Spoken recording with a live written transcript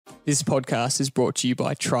This podcast is brought to you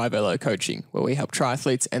by Tri-Velo Coaching, where we help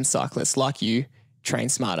triathletes and cyclists like you train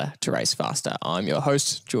smarter to race faster. I'm your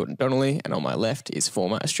host, Jordan Donnelly, and on my left is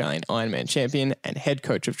former Australian Ironman champion and head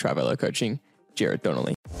coach of Tri-Velo Coaching, Jared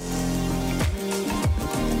Donnelly.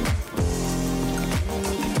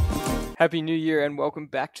 Happy New Year and welcome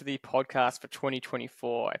back to the podcast for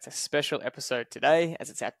 2024. It's a special episode today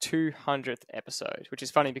as it's our 200th episode, which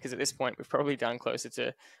is funny because at this point we've probably done closer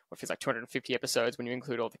to what feels like 250 episodes when you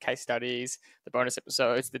include all the case studies, the bonus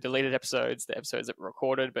episodes, the deleted episodes, the episodes that were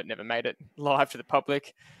recorded but never made it live to the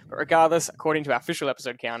public. But regardless, according to our official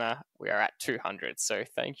episode counter, we are at 200. So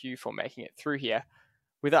thank you for making it through here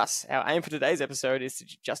with us. Our aim for today's episode is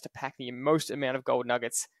to pack the most amount of gold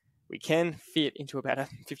nuggets we can fit into about a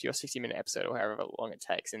 50 or 60 minute episode or however long it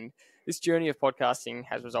takes. And this journey of podcasting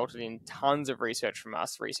has resulted in tons of research from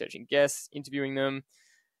us, researching guests, interviewing them,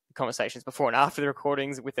 conversations before and after the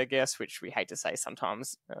recordings with their guests, which we hate to say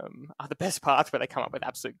sometimes are the best parts, where they come up with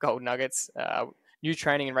absolute gold nuggets. New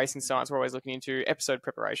training and racing science we're always looking into, episode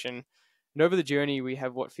preparation. And over the journey, we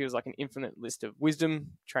have what feels like an infinite list of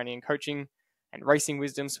wisdom, training and coaching, and racing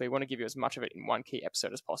wisdom. So we want to give you as much of it in one key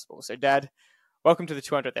episode as possible. So Dad, welcome to the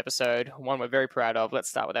 200th episode, one we're very proud of. Let's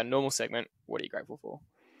start with our normal segment. What are you grateful for?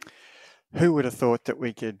 Who would have thought that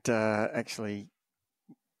we could actually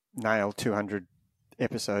nail 200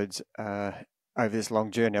 episodes over this long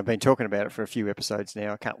journey? I've been talking about it for a few episodes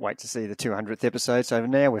now. I can't wait to see the 200th episode. So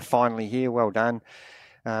now we're finally here. Well done.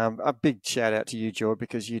 A big shout out to you, George,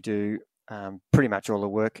 because you do pretty much all the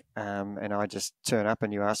work. And I just turn up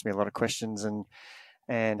and you ask me a lot of questions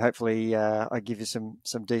and hopefully I give you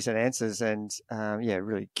some decent answers. And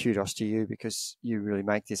really kudos to you because you really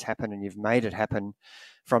make this happen and you've made it happen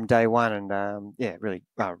from day one. And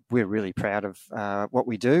we're really proud of what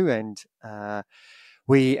we do. And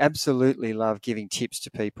we absolutely love giving tips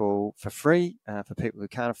to people for free, for people who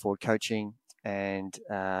can't afford coaching. And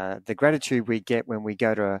the gratitude we get when we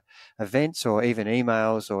go to events or even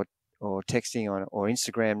emails or texting or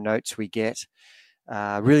Instagram notes we get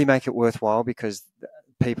really make it worthwhile because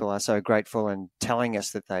people are so grateful and telling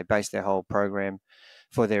us that they base their whole program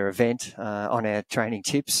for their event on our training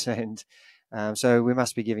tips. And so we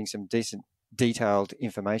must be giving some decent, detailed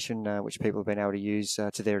information, which people have been able to use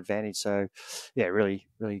to their advantage. So, yeah, really,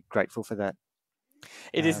 really grateful for that.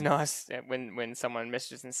 It is nice when someone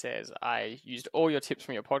messages and says, I used all your tips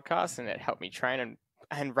from your podcast and it helped me train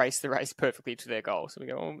and race the race perfectly to their goal. So we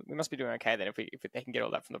go, well, we must be doing okay then if they can get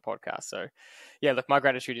all that from the podcast. So yeah, look, my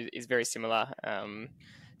gratitude is very similar.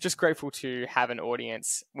 Just grateful to have an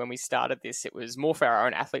audience. When we started this, it was more for our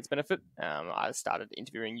own athletes' benefit. I started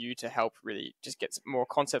interviewing you to help really just get some more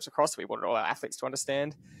concepts across that we wanted all our athletes to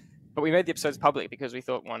understand. But we made the episodes public because we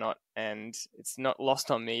thought, why not? And it's not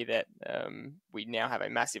lost on me that we now have a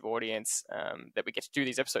massive audience that we get to do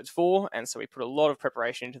these episodes for. And so we put a lot of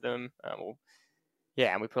preparation into them.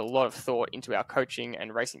 And we put a lot of thought into our coaching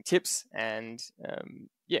and racing tips. And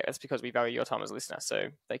that's because we value your time as a listener. So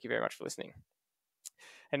thank you very much for listening.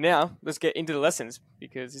 And now let's get into the lessons,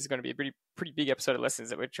 because this is going to be a pretty big episode of lessons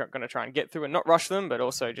that we're going to try and get through and not rush them, but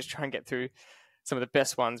also just try and get through some of the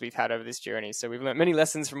best ones we've had over this journey. So we've learned many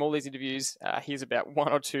lessons from all these interviews. Here's about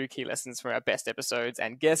one or two key lessons from our best episodes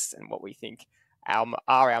and guests and what we think are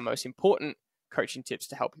our most important coaching tips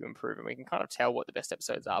to help you improve. And we can kind of tell what the best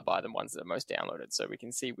episodes are by the ones that are most downloaded. So we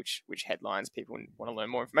can see which headlines people want to learn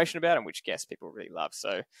more information about and which guests people really love.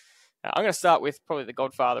 So I'm going to start with probably the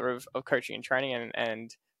godfather of coaching and training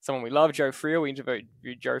and someone we love, Joe Friel. We interviewed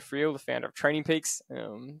Joe Friel, the founder of Training Peaks,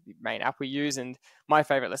 the main app we use. And my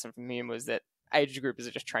favorite lesson from him was that age groupers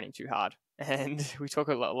are just training too hard. And we talk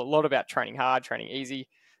a lot about training hard, training easy,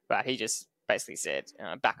 but he just basically said,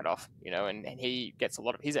 back it off, and he gets a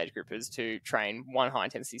lot of his age groupers to train one high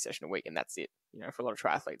intensity session a week, and that's it. For a lot of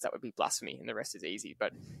triathletes, that would be blasphemy, and the rest is easy.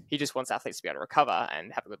 But he just wants athletes to be able to recover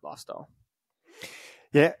and have a good lifestyle.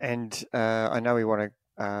 Yeah, and I know we want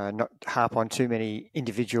to not harp on too many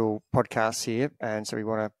individual podcasts here, and so we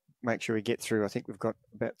want to make sure we get through. I think we've got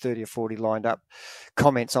about 30 or 40 lined up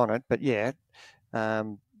comments on it, but yeah,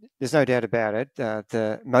 there's no doubt about it.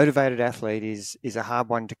 The motivated athlete is a hard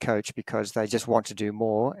one to coach because they just want to do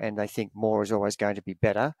more and they think more is always going to be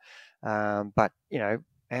better. But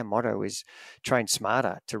our motto is train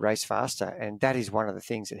smarter to race faster, and that is one of the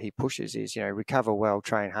things that he pushes is recover well,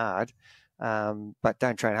 train hard, but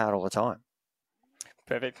don't train hard all the time.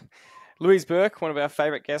 Perfect. Louise Burke, one of our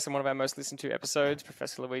favourite guests and one of our most listened to episodes,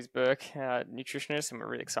 Professor Louise Burke, nutritionist, and we're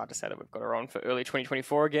really excited to say that we've got her on for early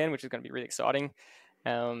 2024 again, which is going to be really exciting.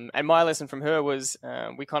 And my lesson from her was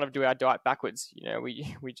we kind of do our diet backwards.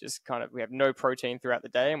 We just we have no protein throughout the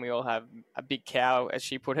day, and we all have a big cow, as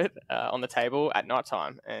she put it, on the table at night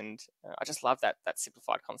time. And I just love that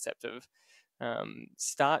simplified concept of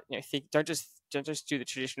don't just do the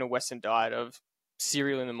traditional Western diet of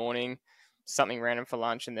cereal in the morning, something random for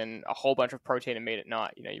lunch, and then a whole bunch of protein and meat at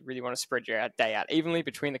night. You really want to spread your day out evenly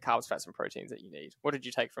between the carbs, fats, and proteins that you need. What did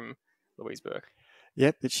you take from Louise Burke?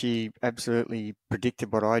 Yep, that she absolutely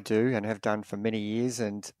predicted what I do and have done for many years,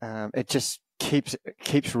 and it just keeps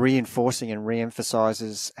reinforcing and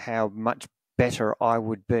reemphasizes how much better I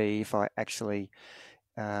would be if I actually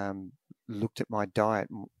looked at my diet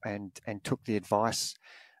and took the advice,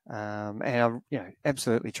 and I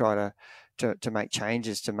absolutely try to make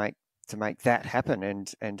changes to make that happen,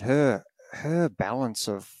 and her balance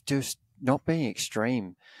of just not being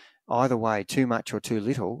extreme either way, too much or too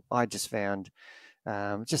little, I just found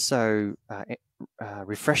just so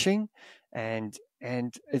refreshing, and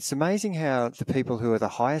it's amazing how the people who are the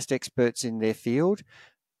highest experts in their field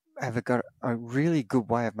have got a really good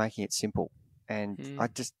way of making it simple. And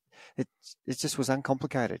it just was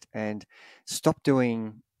uncomplicated, and stop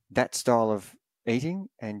doing that style of eating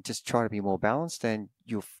and just try to be more balanced, and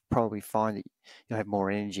you'll probably find that you'll have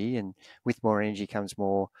more energy, and with more energy comes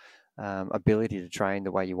more ability to train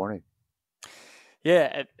the way you want to.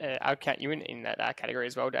 Yeah, I'll count you in that category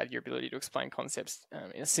as well, Dad. Your ability to explain concepts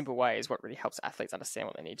in a simple way is what really helps athletes understand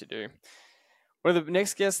what they need to do. One of the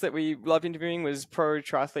next guests that we loved interviewing was pro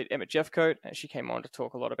triathlete Emma Jeffcoat. She came on to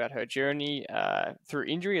talk a lot about her journey through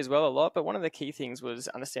injury as well, a lot. But one of the key things was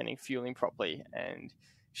understanding fueling properly. And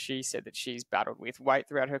she said that she's battled with weight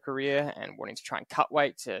throughout her career and wanting to try and cut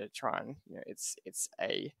weight to try and, it's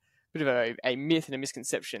a bit of a myth and a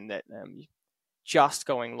misconception that just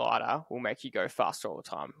going lighter will make you go faster all the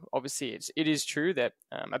time. Obviously, it is true that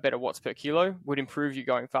a better watts per kilo would improve you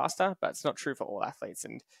going faster, but it's not true for all athletes.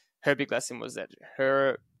 And her big lesson was that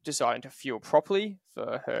her deciding to fuel properly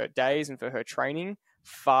for her days and for her training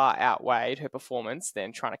far outweighed her performance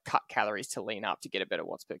than trying to cut calories to lean up to get a better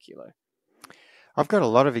watts per kilo. I've got a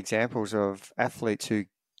lot of examples of athletes who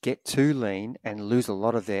get too lean and lose a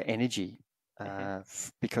lot of their energy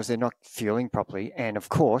because they're not fueling properly. And of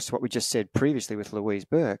course, what we just said previously with Louise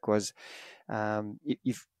Burke was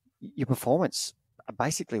your performance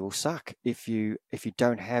basically will suck if you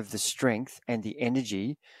don't have the strength and the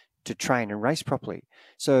energy to train and race properly.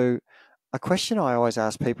 So a question I always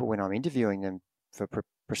ask people when I'm interviewing them for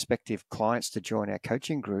prospective clients to join our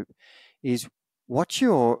coaching group is, what's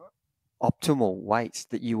your optimal weight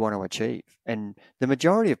that you want to achieve? And the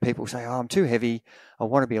majority of people say, I'm too heavy, I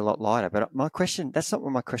want to be a lot lighter. But that's not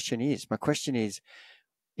what my question is. My question is,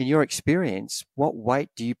 in your experience, what weight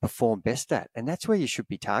do you perform best at? And that's where you should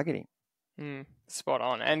be targeting. Spot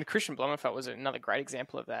on. And Christian Blumenfeld was another great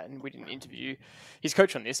example of that. And we didn't interview his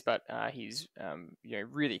coach on this, but he's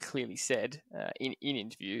really clearly said in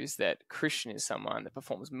interviews that Christian is someone that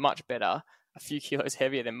performs much better, a few kilos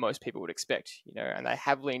heavier than most people would expect. And they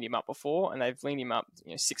have leaned him up before, and they've leaned him up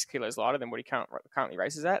 6 kilos lighter than what he currently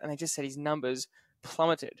races at, and they just said his numbers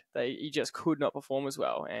plummeted. He just could not perform as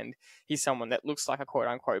well. And he's someone that looks like a quote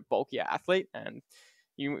unquote bulkier athlete, and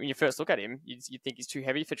when you first look at him, you think he's too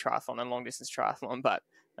heavy for triathlon and long distance triathlon, but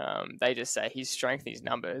they just say his strength, his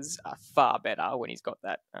numbers are far better when he's got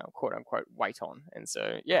that quote unquote weight on. And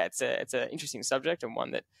so, yeah, it's an interesting subject, and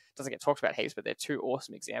one that doesn't get talked about heaps, but they're two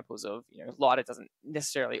awesome examples of lighter doesn't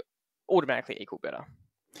necessarily automatically equal better.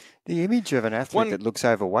 The image of an athlete that looks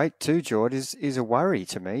overweight too, George, is a worry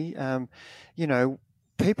to me.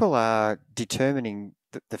 People are determining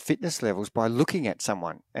the fitness levels by looking at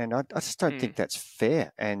someone, and I just don't think that's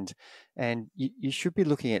fair. And you should be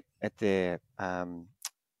looking at their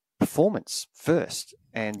performance first,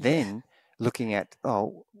 and then looking at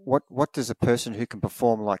what does a person who can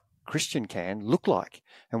perform like Christian can look like,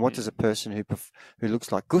 and what does a person who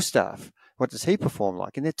looks like Gustav, what does he perform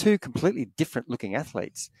like? And they're two completely different looking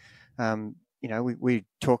athletes. We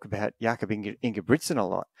talk about Jakob Ingebrigtsen a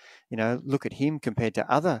lot. Look at him compared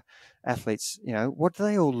to other athletes. What do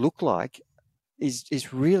they all look like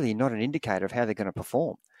is really not an indicator of how they're going to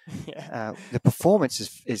perform. Yeah. The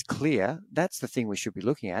performance is clear. That's the thing we should be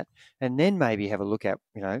looking at, and then maybe have a look at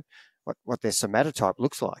what their somatotype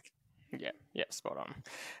looks like. Yeah, spot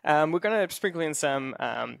on. We're going to sprinkle in some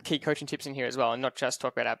key coaching tips in here as well, and not just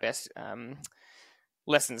talk about our best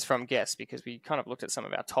lessons from guests, because we kind of looked at some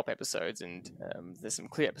of our top episodes, and there's some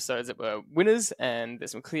clear episodes that were winners, and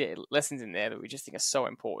there's some clear lessons in there that we just think are so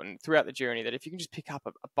important throughout the journey, that if you can just pick up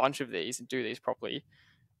a bunch of these and do these properly,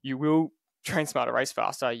 you will train smarter, race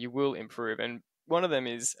faster, you will improve. And one of them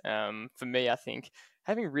is, for me, I think,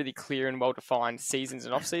 having really clear and well-defined seasons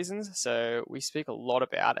and off-seasons. So we speak a lot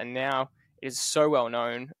about, and now it is so well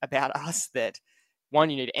known about us that, one,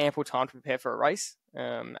 you need ample time to prepare for a race,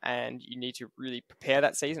 and you need to really prepare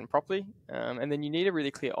that season properly, and then you need a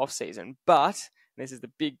really clear off-season. But, and this is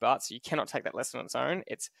the big but, so you cannot take that lesson on its own,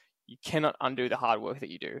 you cannot undo the hard work that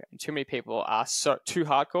you do. And too many people are too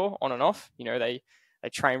hardcore on and off. They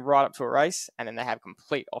train right up to a race, and then they have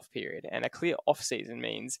complete off period. And a clear off season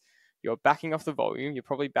means you're backing off the volume, you're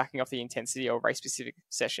probably backing off the intensity or race specific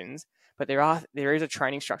sessions, but there is a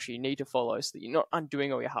training structure you need to follow so that you're not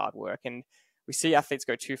undoing all your hard work. And we see athletes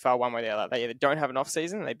go too far one way or the other. They either don't have an off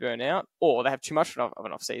season and they burn out, or they have too much of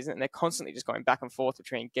an off season and they're constantly just going back and forth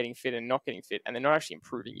between getting fit and not getting fit, and they're not actually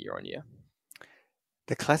improving year on year.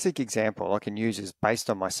 The classic example I can use is based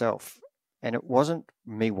on myself. And it wasn't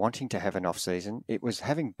me wanting to have an off season. It was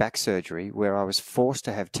having back surgery where I was forced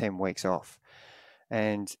to have 10 weeks off.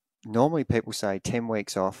 And normally people say 10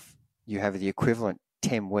 weeks off, you have the equivalent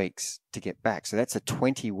 10 weeks to get back. So that's a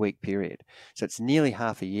 20-week period. So it's nearly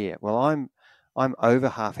half a year. Well, I'm over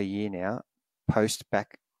half a year now post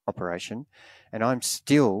back operation, and I'm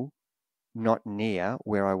still not near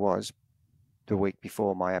where I was the week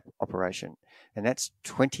before my operation. And that's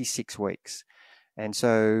 26 weeks. And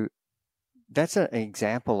so that's an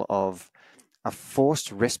example of a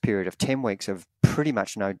forced rest period of 10 weeks of pretty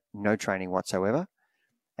much no training whatsoever.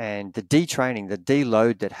 And the detraining, the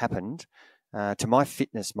deload that happened to my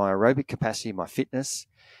fitness, my aerobic capacity, my fitness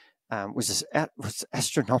was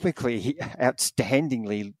astronomically,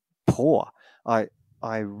 outstandingly poor. I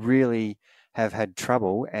really have had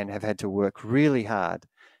trouble and have had to work really hard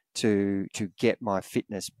to get my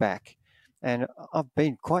fitness back. And I've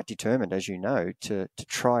been quite determined, as you know, to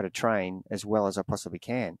try to train as well as I possibly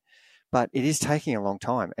can. But it is taking a long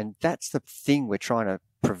time. And that's the thing we're trying to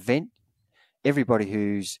prevent everybody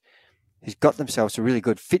who's got themselves a really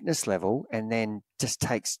good fitness level and then just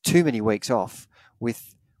takes too many weeks off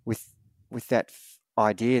with that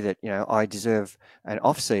idea that, I deserve an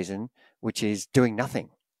off season, which is doing nothing.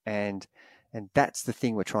 And that's the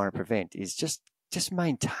thing we're trying to prevent, is just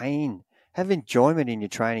maintain, have enjoyment in your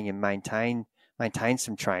training and maintain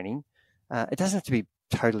some training. It doesn't have to be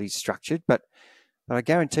totally structured, but I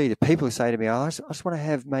guarantee you the people who say to me, I just want to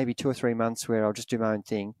have maybe 2 or 3 months where I'll just do my own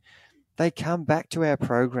thing, they come back to our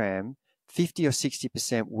program 50 or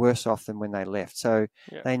 60% worse off than when they left. So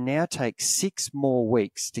They now take 6 more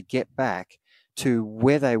weeks to get back to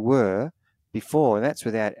where they were before, and that's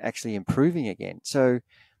without actually improving again. So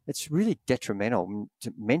it's really detrimental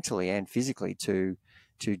mentally and physically to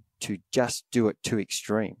just do it too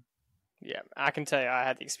extreme. Yeah, I can tell you I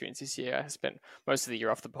had the experience this year. I spent most of the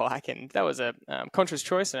year off the bike, and that was a conscious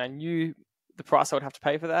choice, and I knew the price I would have to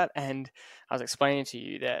pay for that. And I was explaining to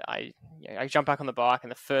you that I jump back on the bike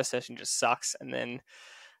and the first session just sucks, and then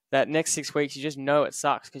that next 6 weeks you just know it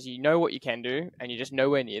sucks because you know what you can do and you're just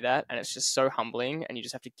nowhere near that, and it's just so humbling, and you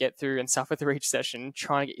just have to get through and suffer through each session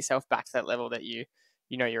trying to get yourself back to that level that you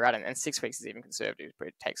know you're at. And 6 weeks is even conservative, but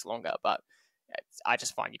it takes longer. But I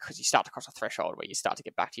just find because you start to cross a threshold where you start to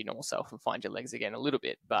get back to your normal self and find your legs again a little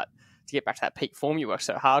bit. But to get back to that peak form you work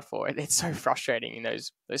so hard for, it's so frustrating in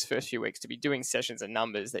those first few weeks to be doing sessions and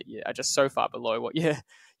numbers that you are just so far below what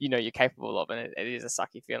you're capable of. And it is a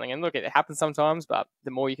sucky feeling. And look, it happens sometimes, but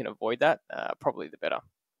the more you can avoid that, probably the better.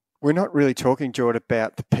 We're not really talking, Jord,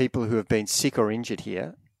 about the people who have been sick or injured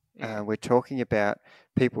here. We're talking about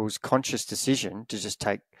people's conscious decision to just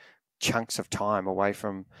take chunks of time away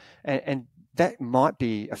from, and that might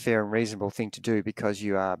be a fair and reasonable thing to do because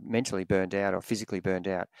you are mentally burned out or physically burned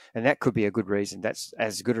out. And that could be a good reason. That's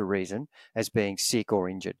as good a reason as being sick or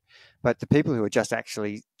injured. But the people who are just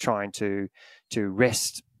actually trying to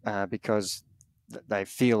rest because they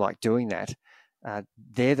feel like doing that,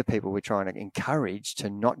 they're the people we're trying to encourage to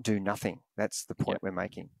not do nothing. That's the point we're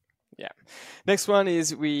making. Yeah. Next one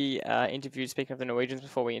is we interviewed, speaking of the Norwegians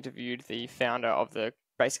before, we interviewed the founder of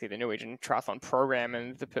basically the Norwegian triathlon program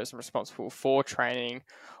and the person responsible for training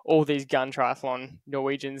all these gun triathlon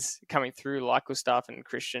Norwegians coming through, like Gustav and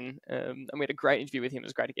Christian. And we had a great interview with him. It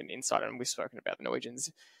was great to get an insight, and we've spoken about the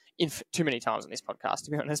Norwegians too many times on this podcast,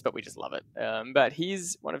 to be honest, but we just love it. But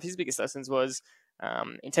one of his biggest lessons was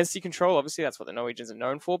intensity control. Obviously, that's what the Norwegians are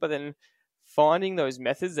known for, but then finding those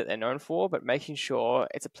methods that they're known for, but making sure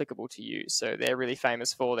it's applicable to you. So they're really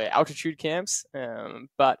famous for their altitude camps,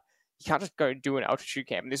 but you can't just go do an altitude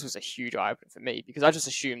camp. And this was a huge eye-opener for me because I just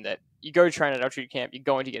assumed that you go train at altitude camp, you're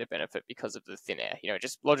going to get a benefit because of the thin air.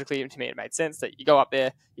 Just logically, to me, it made sense that you go up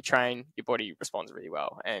there, you train, your body responds really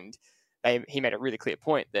well. And he made a really clear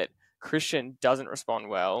point that Christian doesn't respond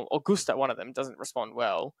well, or Gustav, one of them, doesn't respond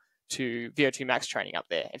well to VO2 max training up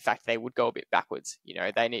there. In fact, they would go a bit backwards.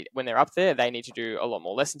 When they're up there, they need to do a lot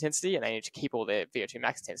more less intensity, and they need to keep all their VO2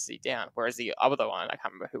 max intensity down. Whereas the other one, I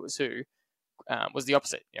can't remember who was the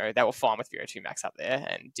opposite. They were fine with VO2 max up there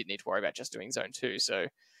and didn't need to worry about just doing zone 2. So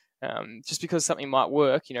just because something might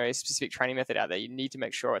work, a specific training method out there, you need to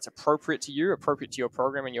make sure it's appropriate to you, appropriate to your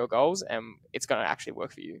program and your goals, and it's going to actually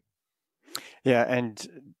work for you. Yeah, and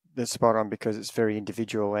that's spot on because it's very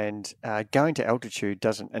individual, and going to altitude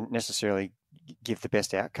doesn't necessarily give the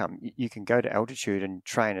best outcome. You can go to altitude and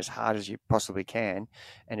train as hard as you possibly can,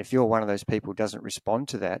 and if you're one of those people who doesn't respond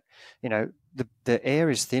to that, the air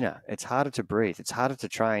is thinner. It's harder to breathe. It's harder to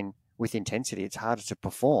train with intensity. It's harder to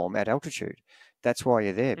perform at altitude. That's why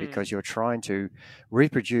you're there, because you're trying to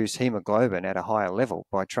reproduce hemoglobin at a higher level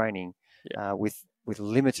by training with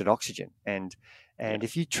limited oxygen. And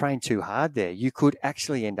if you train too hard there, you could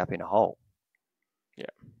actually end up in a hole. Yeah.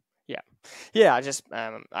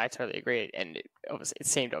 I totally agree. And it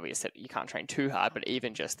seemed obvious that you can't train too hard, but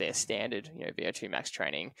even just their standard, VO2 max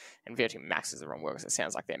training, and VO2 max is the wrong word because it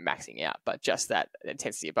sounds like they're maxing out, but just that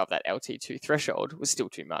intensity above that LT2 threshold was still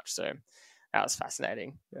too much. So that was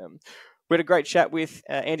fascinating. We had a great chat with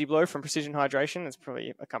Andy Blow from Precision Hydration. It's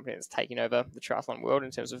probably a company that's taking over the triathlon world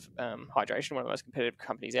in terms of hydration, one of the most competitive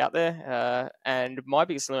companies out there. And my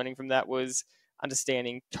biggest learning from that was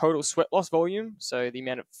understanding total sweat loss volume, so the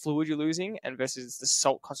amount of fluid you're losing, and versus the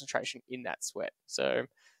salt concentration in that sweat. So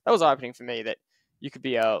that was eye-opening for me, that you could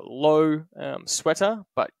be a low sweater,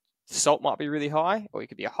 but salt might be really high, or you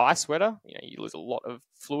could be a high sweater. You lose a lot of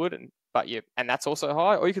fluid, and that's also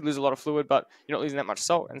high, or you could lose a lot of fluid, but you're not losing that much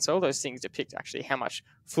salt. And so all those things depict actually how much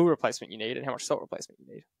fluid replacement you need and how much salt replacement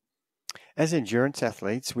you need. As endurance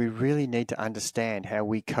athletes, we really need to understand how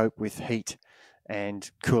we cope with heat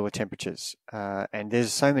and cooler temperatures. And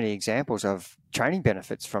there's so many examples of training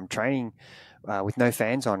benefits from training with no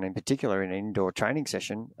fans on, in particular in an indoor training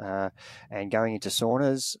session, and going into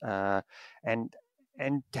saunas.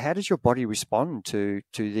 And how does your body respond to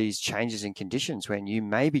these changes in conditions when you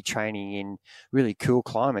may be training in really cool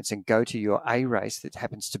climates and go to your A race that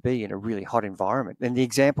happens to be in a really hot environment? And the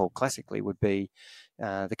example classically would be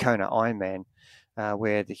the Kona Ironman,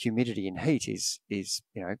 where the humidity and heat is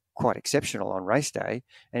quite exceptional on race day.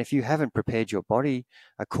 And if you haven't prepared your body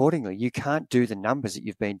accordingly, you can't do the numbers that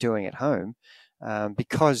you've been doing at home,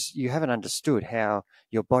 because you haven't understood how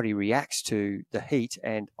your body reacts to the heat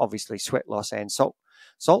and obviously sweat loss and salt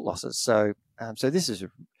losses. So this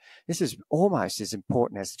is almost as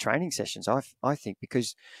important as the training sessions, I think,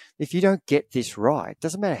 because if you don't get this right,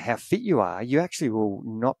 doesn't matter how fit you are, you actually will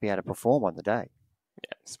not be able to perform on the day.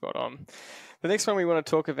 Yeah, spot on. The next one we want to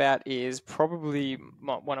talk about is probably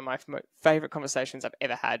one of my favorite conversations I've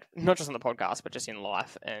ever had, not just on the podcast, but just in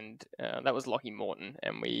life. And that was Lockie Morton.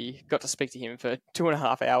 And we got to speak to him for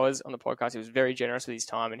 2.5 hours on the podcast. He was very generous with his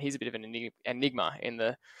time, and he's a bit of an enigma in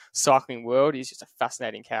the cycling world. He's just a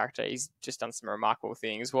fascinating character. He's just done some remarkable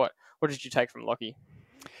things. What did you take from Lockie?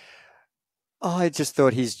 I just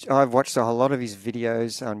thought I've watched a lot of his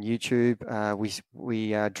videos on YouTube.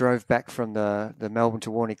 We drove back from the Melbourne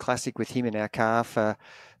to Warney Classic with him in our car for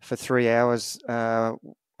 3 hours.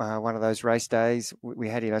 One of those race days, we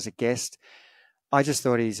had him as a guest. I just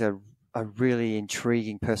thought he's a really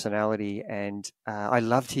intriguing personality, and I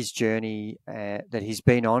loved his journey that he's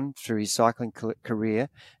been on through his cycling career,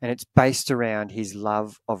 and it's based around his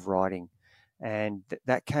love of riding, and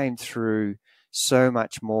that came through so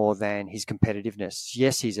much more than his competitiveness.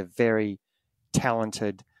 Yes, he's a very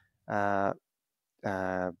talented bike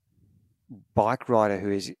rider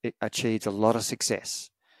who has achieved a lot of success.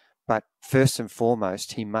 But first and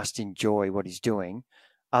foremost, he must enjoy what he's doing.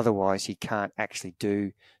 Otherwise, he can't actually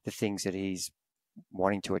do the things that he's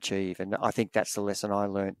wanting to achieve. And I think that's the lesson I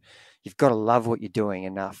learned. You've got to love what you're doing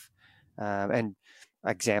enough. And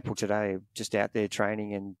example today, just out there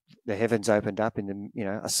training, and the heavens opened up in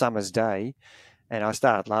a summer's day, and I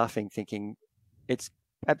started laughing, thinking it's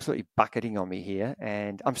absolutely bucketing on me here,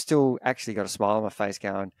 and I'm still actually got a smile on my face,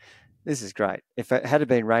 going, "This is great." If it had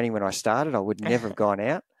been raining when I started, I would never have gone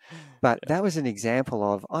out. But that was an example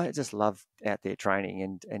of I just love out there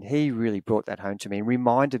training, and he really brought that home to me and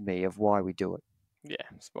reminded me of why we do it. Yeah,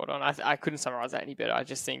 spot on. I couldn't summarize that any better. I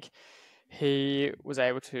just think he was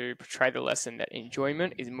able to portray the lesson that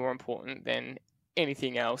enjoyment is more important than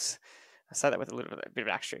anything else. I say that with a bit of an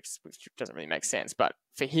asterisk, which doesn't really make sense. But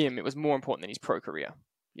for him, it was more important than his pro career.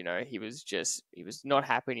 He was not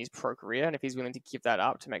happy in his pro career. And if he's willing to give that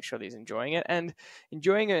up to make sure that he's enjoying it, and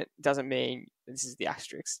enjoying it doesn't mean, this is the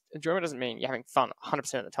asterisk, enjoyment doesn't mean you're having fun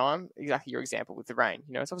 100% of the time. Exactly your example with the rain.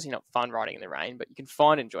 It's obviously not fun riding in the rain, but you can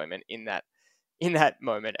find enjoyment in that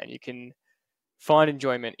moment, and you can find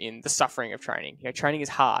enjoyment in the suffering of training. Training is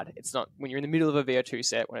hard. It's not when you're in the middle of a VO2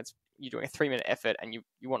 set, when you're doing a 3-minute effort and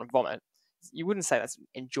you want to vomit. You wouldn't say that's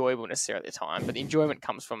enjoyable necessarily at the time, but the enjoyment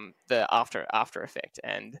comes from the after effect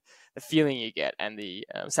and the feeling you get and the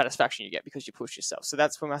satisfaction you get because you push yourself. So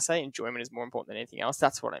that's when I say enjoyment is more important than anything else.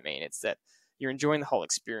 That's what I mean. It's that you're enjoying the whole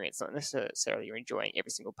experience, not necessarily you're enjoying every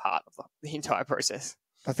single part of the entire process.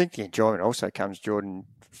 I think the enjoyment also comes, Jordan,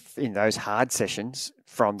 in those hard sessions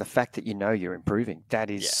from the fact that you're improving.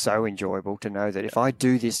 That is so enjoyable to know that if I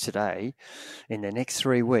do this today, in the next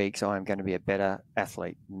 3 weeks, I'm going to be a better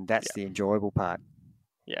athlete. And that's the enjoyable part.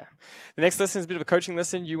 Yeah. The next lesson is a bit of a coaching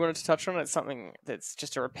lesson you wanted to touch on. It's something that's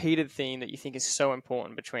just a repeated theme that you think is so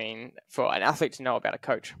important for an athlete to know about a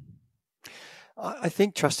coach. I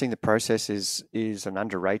think trusting the process is an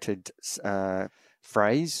underrated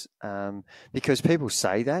phrase because people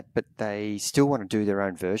say that, but they still want to do their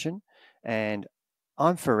own version. And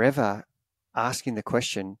I'm forever asking the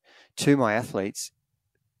question to my athletes,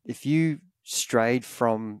 if you strayed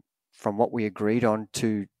from what we agreed on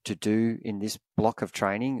to do in this block of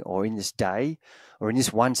training or in this day or in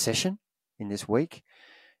this one session in this week,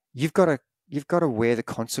 you've got to wear the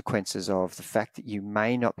consequences of the fact that you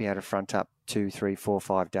may not be able to front up 2, 3, 4,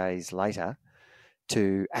 5 days later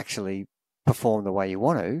to actually perform the way you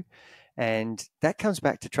want to. And that comes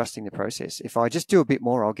back to trusting the process. If I just do a bit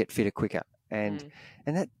more, I'll get fitter quicker. And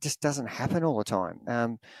that just doesn't happen all the time.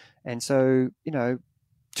 And so,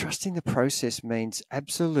 trusting the process means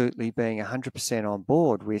absolutely being 100% on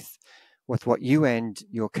board with what you and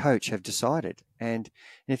your coach have decided. And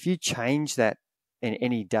if you change that in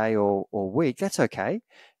any day or week, that's okay,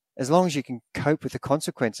 as long as you can cope with the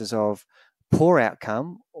consequences of poor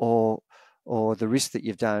outcome or the risk that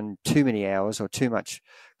you've done too many hours or too much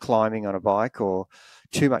climbing on a bike or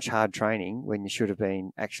too much hard training when you should have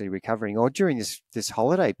been actually recovering, or during this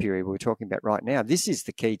holiday period we're talking about right now. This is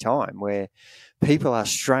the key time where people are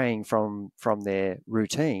straying from their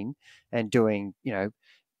routine and doing,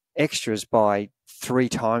 extras by 3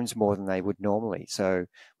 times more than they would normally. So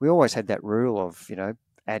we always had that rule of,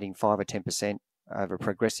 adding 5 or 10% over a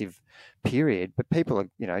progressive period, but people are,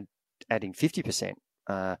 adding 50%,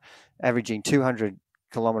 averaging 200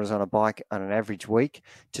 kilometers on a bike on an average week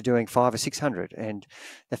to doing 500 or 600. And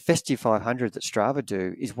the Festive 500 that Strava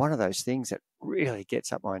do is one of those things that really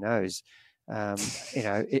gets up my nose. Let's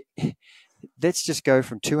just go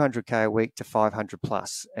from 200k a week to 500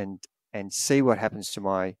 plus and see what happens to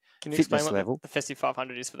my Can you fitness explain level. What the Festive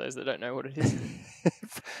 500 is for those that don't know what it is?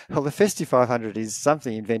 Well, the Festive 500 is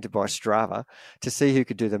something invented by Strava to see who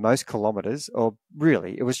could do the most kilometers, or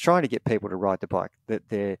really, it was trying to get people to ride the bike. That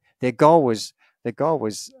their goal was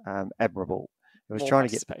admirable. It was trying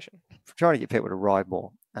to get people to ride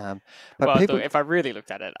more. If I really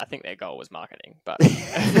looked at it, I think their goal was marketing. But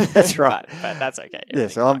that's right. But that's okay. Yeah,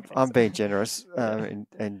 so I'm being generous,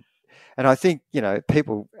 and I think,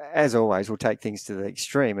 people, as always, will take things to the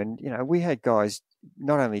extreme. And, we had guys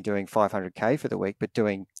not only doing 500k for the week, but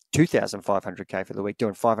doing 2,500k for the week,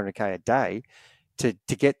 doing 500k a day to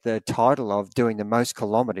get the title of doing the most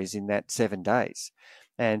kilometers in that 7 days.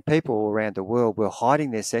 And people around the world were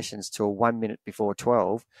hiding their sessions till 1 minute before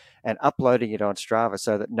 12 and uploading it on Strava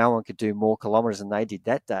so that no one could do more kilometers than they did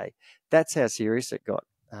that day. That's how serious it got.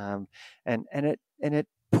 And it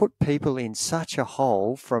put people in such a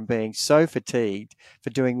hole from being so fatigued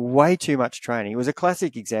for doing way too much training. It was a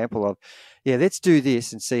classic example of, let's do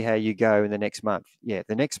this and see how you go in the next month. Yeah,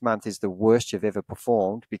 the next month is the worst you've ever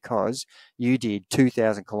performed because you did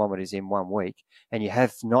 2,000 kilometers in 1 week and you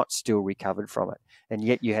have not still recovered from it. And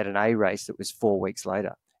yet you had an A race that was 4 weeks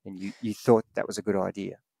later and you thought that was a good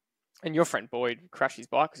idea. And your friend Boyd crashed his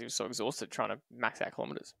bike because he was so exhausted trying to max out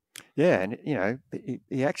kilometers. Yeah, and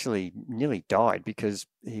he actually nearly died because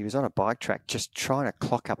he was on a bike track just trying to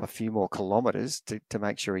clock up a few more kilometers to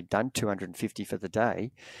make sure he'd done 250 for the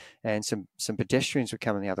day, and some pedestrians were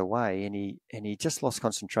coming the other way, and he just lost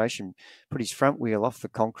concentration, put his front wheel off the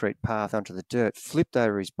concrete path onto the dirt, flipped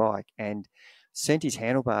over his bike, and sent his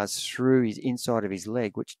handlebars through his inside of his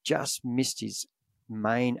leg, which just missed his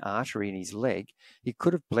main artery in his leg. He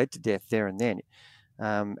could have bled to death there and then.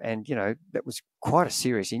 And that was quite a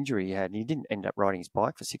serious injury he had, and he didn't end up riding his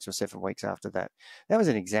bike for 6 or 7 weeks after that. That was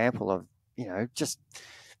an example of, just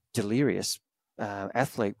delirious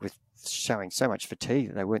athlete with showing so much fatigue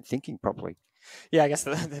that they weren't thinking properly. Yeah, I guess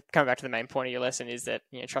coming back to the main point of your lesson is that,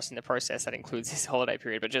 trusting the process. That includes this holiday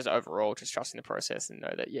period, but just overall, just trusting the process and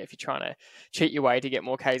know that, if you're trying to cheat your way to get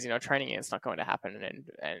more Ks in your training, it's not going to happen.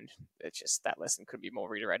 And it's just that lesson could be more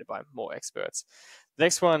reiterated by more experts. The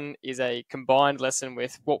next one is a combined lesson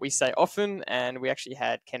with what we say often, and we actually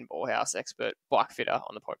had Ken Ballhouse, expert bike fitter,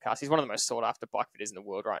 on the podcast. He's one of the most sought after bike fitters in the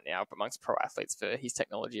world right now amongst pro athletes for his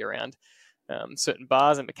technology around certain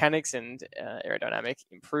bars and mechanics and aerodynamic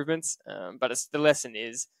improvements. But the lesson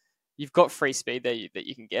is you've got free speed there that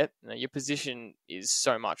you can get. Your position is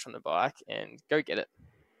so much on the bike, and go get it.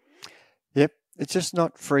 Yep. It's just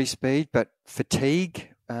not free speed, but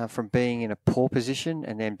fatigue from being in a poor position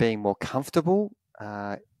and then being more comfortable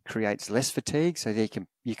creates less fatigue, so that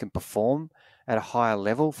you can perform at a higher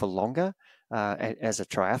level for longer. As a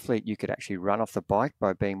triathlete, you could actually run off the bike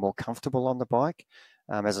by being more comfortable on the bike.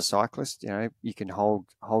 As a cyclist, you can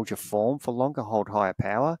hold your form for longer, hold higher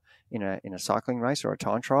power in a cycling race or a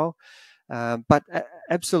time trial. But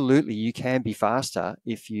absolutely, you can be faster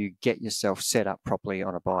if you get yourself set up properly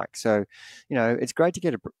on a bike. So, it's great to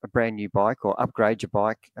get a brand new bike or upgrade your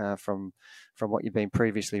bike from what you've been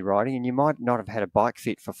previously riding. And you might not have had a bike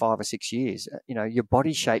fit for 5 or 6 years. Your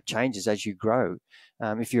body shape changes as you grow.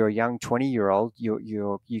 If you're a young 20-year-old,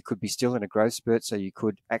 you could be still in a growth spurt, so you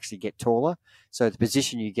could actually get taller. So the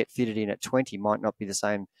position you get fitted in at 20 might not be the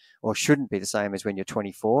same, or shouldn't be the same as when you're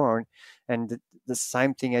 24. And the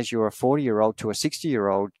same thing as you're a 40-year-old to a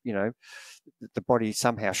 60-year-old, the body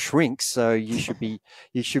somehow shrinks. So you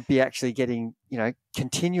should be actually getting,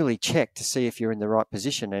 continually checked to see if you're in the right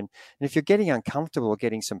position. And if you're getting uncomfortable or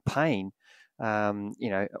getting some pain,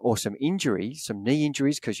 or some injury, some knee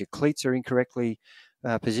injuries because your cleats are incorrectly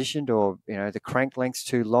positioned, or the crank length's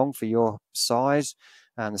too long for your size,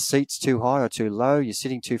 the seat's too high or too low, you're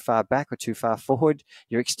sitting too far back or too far forward,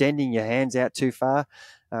 you're extending your hands out too far,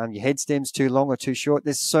 your head stem's too long or too short.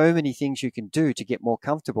 There's so many things you can do to get more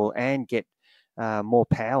comfortable and get more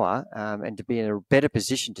power, and to be in a better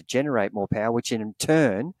position to generate more power, which in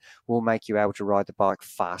turn will make you able to ride the bike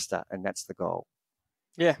faster, and that's the goal.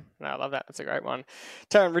 Yeah, no, I love that. That's a great one.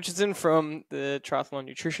 Taryn Richardson from the Triathlon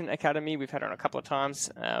Nutrition Academy. We've had her on a couple of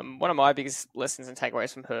times. One of my biggest lessons and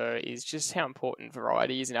takeaways from her is just how important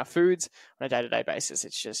variety is in our foods on a day-to-day basis.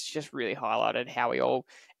 It's just really highlighted how we all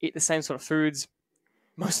eat the same sort of foods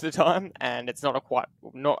most of the time, and it's not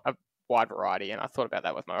a wide variety. And I thought about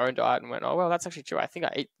that with my own diet and went, oh, well, that's actually true. I think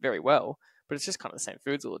I eat very well, but it's just kind of the same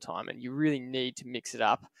foods all the time, and you really need to mix it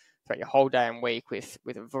up throughout your whole day and week with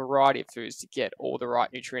a variety of foods to get all the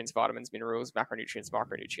right nutrients, vitamins, minerals, macronutrients,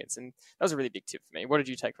 micronutrients. And that was a really big tip for me. What did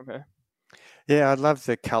you take from her? Yeah, I love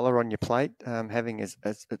the colour on your plate. Having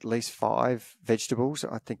at least 5 vegetables,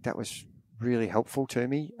 I think that was really helpful to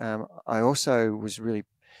me. I also was really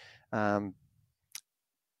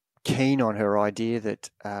keen on her idea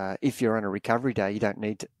that if you're on a recovery day, you don't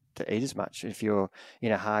need to eat as much. If you're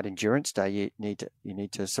in a hard endurance day, you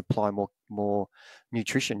need to supply more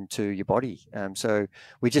nutrition to your body. So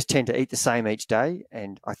we just tend to eat the same each day,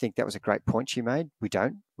 and I think that was a great point she made.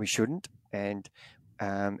 We shouldn't, and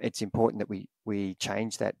it's important that we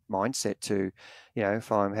change that mindset to,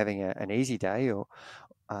 if I'm having an easy day, or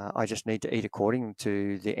I just need to eat according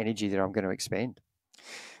to the energy that I'm going to expend.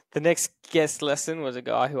 The next guest lesson was a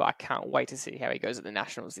guy who I can't wait to see how he goes at the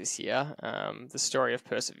Nationals this year. The story of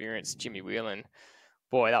perseverance, Jimmy Whelan.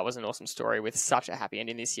 Boy, that was an awesome story with such a happy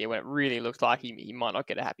ending this year when it really looked like he might not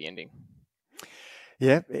get a happy ending.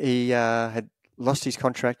 Yeah, he had lost his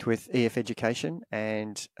contract with EF Education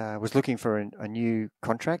and was looking for a new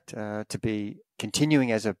contract to be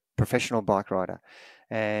continuing as a professional bike rider.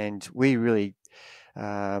 And we really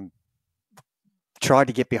tried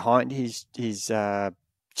to get behind his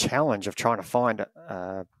challenge of trying to find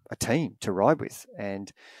a team to ride with,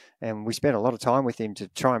 and we spent a lot of time with him to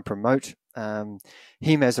try and promote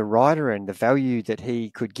him as a rider and the value that he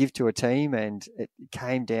could give to a team. And it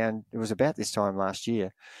came down, it was about this time last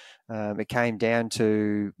year, it came down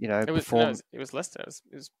to it was less than it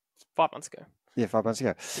was 5 months ago. Yeah, 5 months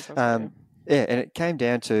ago. 6 months ago. Yeah, and it came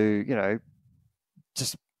down to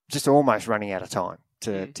just almost running out of time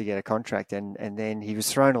to get a contract, and then he was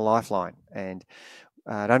thrown a lifeline. And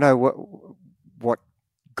I don't know what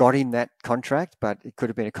got him that contract, but it could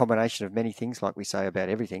have been a combination of many things, like we say about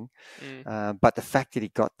everything. But the fact that he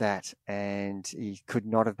got that, and he could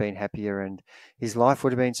not have been happier, and his life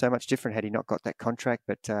would have been so much different had he not got that contract.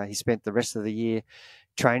 But he spent the rest of the year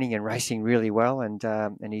training and racing really well, and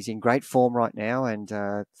he's in great form right now. And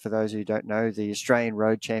for those who don't know, the Australian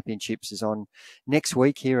Road Championships is on next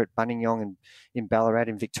week here at Buninyong and in Ballarat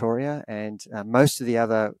in Victoria, and most of the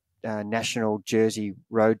other National Jersey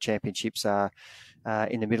Road Championships are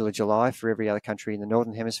in the middle of July for every other country in the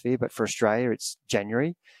Northern Hemisphere, but for Australia, it's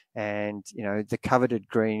January. And, the coveted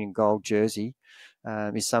green and gold jersey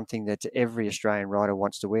is something that every Australian rider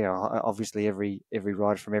wants to wear. Obviously, every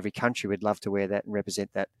rider from every country would love to wear that and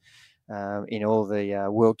represent that in all the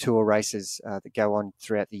World Tour races that go on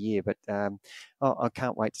throughout the year. But I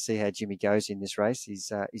can't wait to see how Jimmy goes in this race.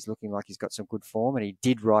 He's looking like he's got some good form, and he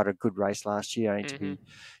did ride a good race last year, only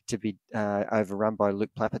to be overrun by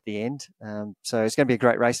Luke Plapp at the end. So it's going to be a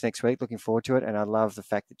great race next week. Looking forward to it, and I love the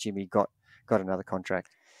fact that Jimmy got another contract.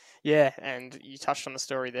 Yeah, and you touched on the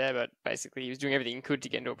story there, but basically he was doing everything he could to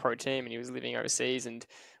get into a pro team, and he was living overseas. And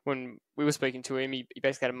when we were speaking to him, he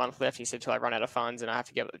basically had a month left. He said, "Till I run out of funds and I have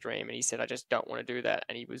to give up the dream." And he said, "I just don't want to do that."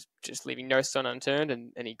 And he was just leaving no stone unturned,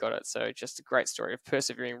 and he got it. So just a great story of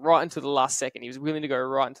persevering right until the last second. He was willing to go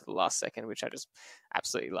right until the last second, which I just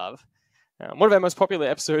absolutely love. One of our most popular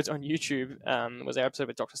episodes on YouTube was our episode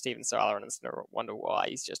with Dr. Stephen Seiler, and it's no wonder why.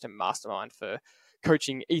 He's just a mastermind for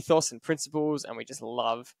coaching ethos and principles, and we just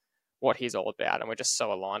love what he's all about, and we're just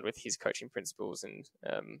so aligned with his coaching principles. And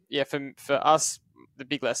for us, the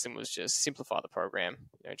big lesson was just simplify the program.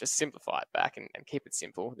 Just simplify it back and keep it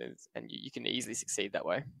simple, and you can easily succeed that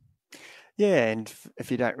way. Yeah, and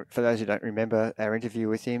for those who don't remember our interview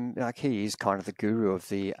with him, like, he is kind of the guru of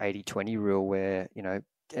the 80-20 rule, where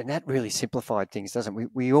and that really simplified things, doesn't it?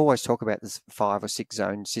 We always talk about this 5 or 6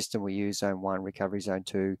 zone system we use: zone 1, recovery; zone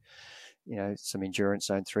 2, some endurance;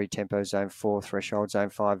 zone 3, tempo; zone 4, threshold; zone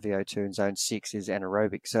 5, VO2; and zone 6 is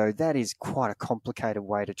anaerobic. So that is quite a complicated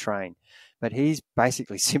way to train. But he's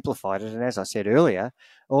basically simplified it. And as I said earlier,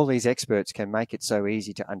 all these experts can make it so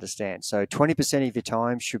easy to understand. So 20% of your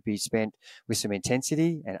time should be spent with some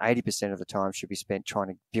intensity, and 80% of the time should be spent trying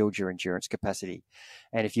to build your endurance capacity.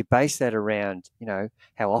 And if you base that around,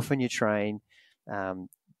 how often you train,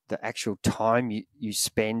 the actual time you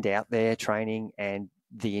spend out there training, and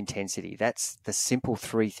the intensity, that's the simple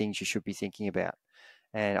 3 things you should be thinking about.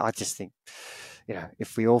 And I just think,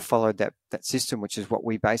 if we all followed that system, which is what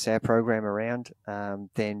we base our program around,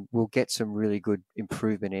 then we'll get some really good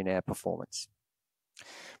improvement in our performance.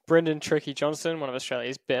 Brendan Tricky Johnson, one of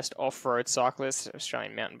Australia's best off-road cyclists,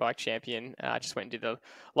 Australian mountain bike champion, just went and did the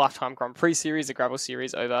Lifetime Grand Prix series, the gravel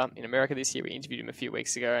series over in America this year. We interviewed him a few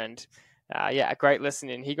weeks ago, and a great lesson.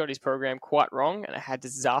 And he got his program quite wrong, and it had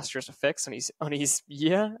disastrous effects on his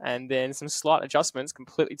year. And then some slight adjustments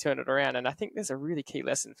completely turned it around. And I think there's a really key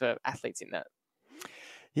lesson for athletes in that.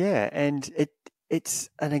 Yeah, and it's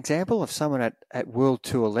an example of someone at World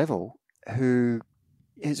Tour level who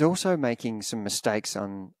is also making some mistakes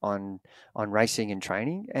on racing and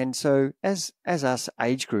training. And so as us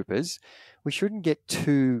age groupers, we shouldn't get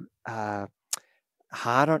too down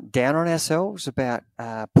on ourselves about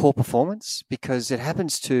poor performance, because it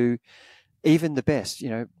happens to even the best.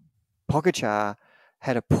 Pogacar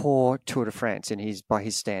had a poor Tour de France by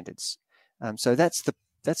his standards. So that's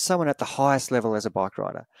someone at the highest level as a bike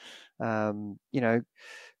rider.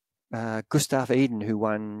 Gustav Eden, who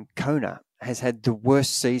won Kona, has had the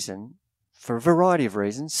worst season for a variety of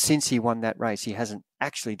reasons since he won that race. He hasn't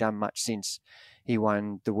actually done much since he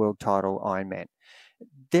won the world title Ironman.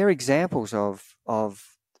 They're examples of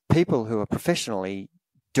people who are professionally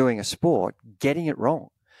doing a sport getting it wrong.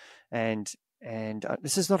 And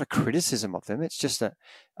this is not a criticism of them. It's just an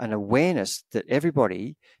awareness that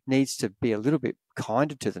everybody needs to be a little bit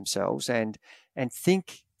kinder to themselves and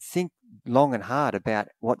think long and hard about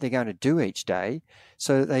what they're going to do each day,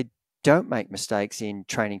 so that they don't make mistakes in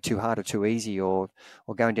training too hard or too easy, or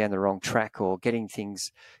going down the wrong track, or getting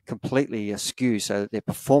things completely askew so that their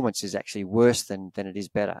performance is actually worse than it is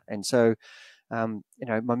better. And so,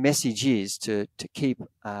 my message is to keep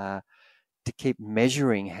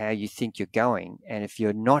measuring how you think you're going. And if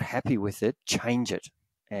you're not happy with it, change it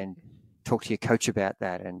and talk to your coach about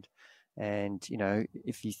that. And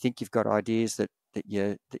if you think you've got ideas that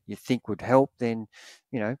you think would help, then,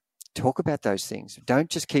 talk about those things. Don't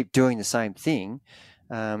just keep doing the same thing,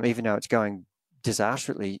 even though it's going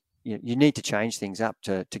disastrously. You need to change things up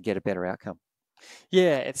to get a better outcome.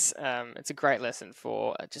 Yeah, it's a great lesson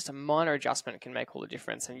for just a minor adjustment can make all the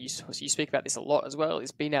difference. And you speak about this a lot as well,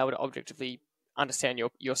 is being able to objectively understand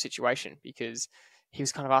your situation, because he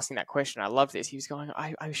was kind of asking that question. I love this. He was going,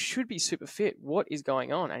 I should be super fit. What is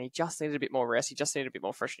going on? And he just needed a bit more rest. He just needed a bit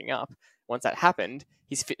more freshening up. Once that happened,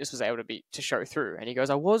 his fitness was able to show through. And he goes,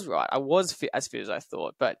 I was right. I was as fit as I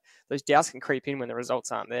thought. But those doubts can creep in when the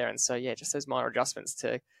results aren't there. And so, yeah, just those minor adjustments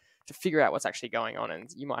to figure out what's actually going on. And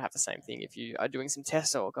you might have the same thing if you are doing some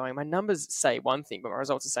tests or going, my numbers say one thing, but my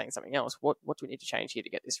results are saying something else. What do we need to change here to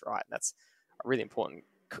get this right? And that's a really important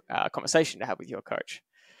conversation to have with your coach.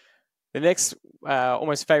 The next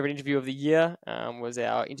almost favourite interview of the year was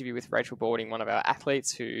our interview with Rachel Balding, one of our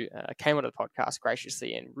athletes who came onto the podcast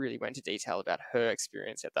graciously and really went into detail about her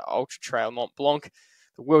experience at the Ultra Trail Mont Blanc,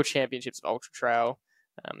 the World Championships of Ultra Trail.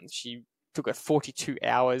 She took her 42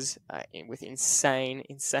 hours with insane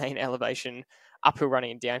elevation, uphill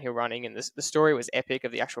running and downhill running. And the story was epic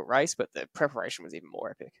of the actual race, but the preparation was even more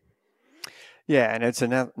epic. Yeah, and it's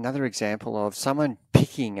another example of someone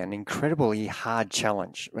picking an incredibly hard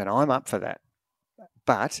challenge, and I'm up for that.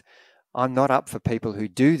 But I'm not up for people who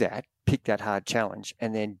do that, pick that hard challenge,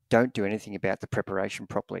 and then don't do anything about the preparation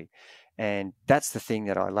properly. And that's the thing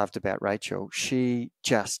that I loved about Rachel. She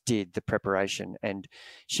just did the preparation and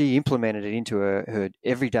she implemented it into her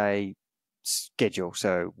everyday schedule.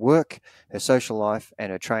 So work, her social life,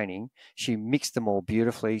 and her training. She mixed them all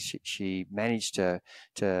beautifully. She managed to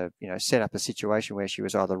set up a situation where she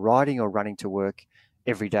was either riding or running to work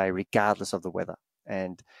every day, regardless of the weather.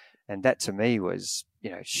 And that to me was,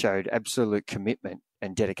 showed absolute commitment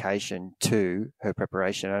and dedication to her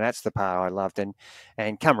preparation. And that's the part I loved.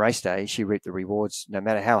 And come race day, she reaped the rewards. No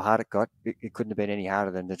matter how hard it got, it couldn't have been any harder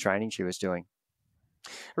than the training she was doing.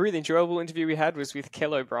 A really enjoyable interview we had was with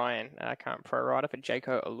Kel O'Brien, current pro rider for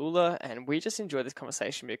Jayco Alula, and we just enjoyed this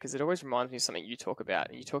conversation because it always reminds me of something you talk about.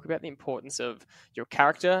 And you talk about the importance of your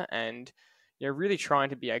character and really trying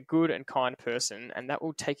to be a good and kind person, and that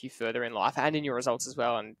will take you further in life and in your results as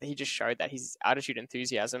well. And he just showed that his attitude,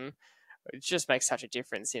 enthusiasm, it just makes such a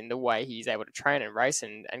difference in the way he's able to train and race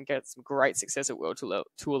and get some great success at World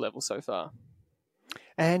Tour level so far.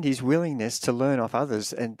 And his willingness to learn off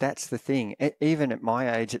others. And that's the thing. Even at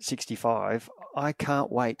my age, at 65, I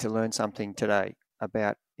can't wait to learn something today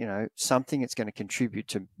about, something that's going to contribute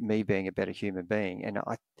to me being a better human being. And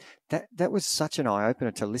that was such an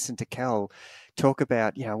eye-opener to listen to Cal talk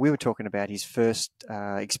about, we were talking about his first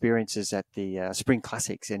experiences at the Spring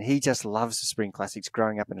Classics, and he just loves the Spring Classics.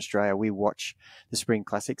 Growing up in Australia, we watch the Spring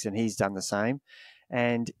Classics, and he's done the same.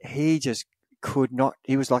 And he just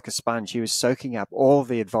he was like a sponge. He was soaking up all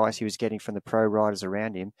the advice he was getting from the pro riders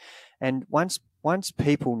around him. And once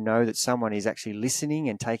people know that someone is actually listening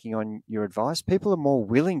and taking on your advice, people are more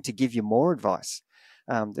willing to give you more advice.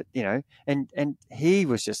 And he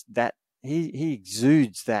was just that, he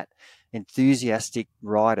exudes that enthusiastic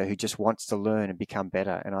rider who just wants to learn and become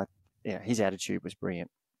better. And his attitude was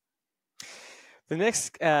brilliant. The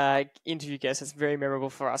next interview guest is very memorable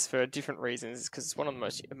for us for different reasons because it's one of the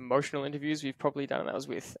most emotional interviews we've probably done. That was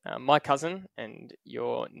with my cousin and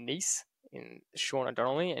your niece, in Shauna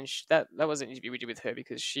Donnelly, and that was an interview we did with her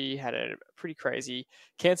because she had a pretty crazy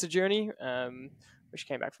cancer journey. She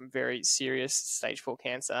came back from very serious stage 4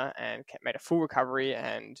 cancer and made a full recovery.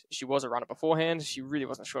 And she was a runner beforehand. She really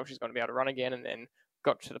wasn't sure if she was going to be able to run again, and then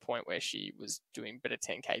got to the point where she was doing better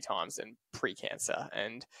 10K times than pre-cancer.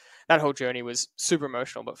 And that whole journey was super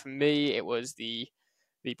emotional. But for me, it was the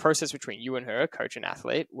process between you and her, coach and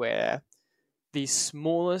athlete, where the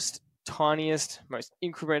smallest, tiniest, most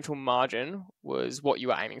incremental margin was what you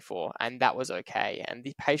were aiming for. And that was okay. And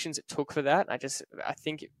the patience it took for that, I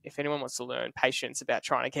think if anyone wants to learn patience about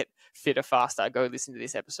trying to get fitter faster, go listen to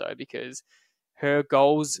this episode, because her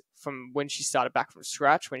goals from when she started back from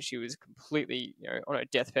scratch, when she was completely on her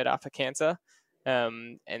deathbed after cancer,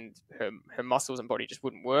 and her muscles and body just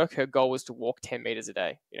wouldn't work. Her goal was to walk 10 meters a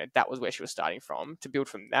day. That was where she was starting from. To build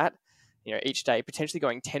from that, each day, potentially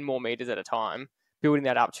going 10 more meters at a time, building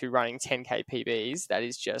that up to running 10K PBs. That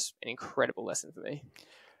is just an incredible lesson for me.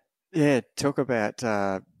 Yeah, talk about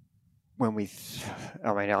when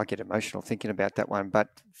I'll get emotional thinking about that one, but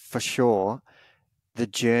for sure, the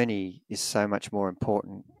journey is so much more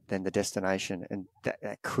important than the destination, and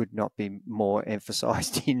that could not be more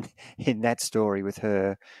emphasized in that story with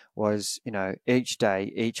her. Was each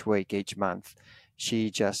day, each week, each month, she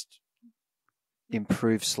just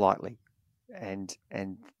improved slightly, and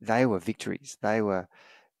they were victories. They were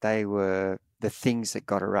the things that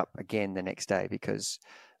got her up again the next day, because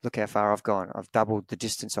look how far I've gone. I've doubled the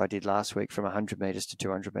distance I did last week from 100 meters to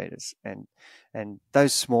 200 meters, and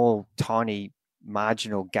those small, tiny,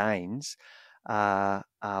 marginal gains are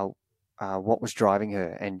what was driving her.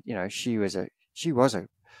 And she was a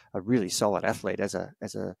really solid athlete as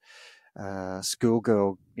a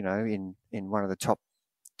schoolgirl. In one of the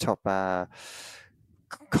top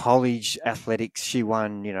college athletics. She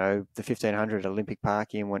won, the 1500 Olympic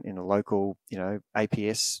Park in a local,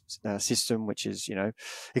 APS system, which is,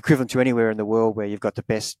 equivalent to anywhere in the world where you've got the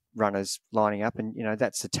best runners lining up. And,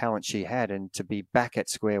 that's the talent she had. And to be back at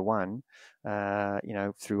square one,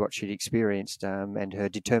 through what she'd experienced, and her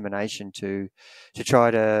determination to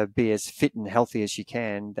try to be as fit and healthy as she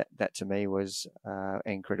can, that to me was an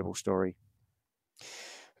incredible story.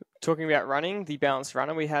 talking about running, the balanced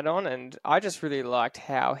runner we had on, and I just really liked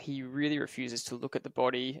how he really refuses to look at the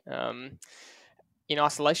body in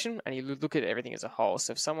isolation, and you look at everything as a whole.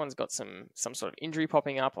 So if someone's got some sort of injury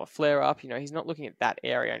popping up or flare up, he's not looking at that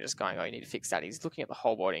area and just going, "Oh, you need to fix that." He's looking at the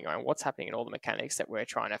whole body and going, "What's happening in all the mechanics that we're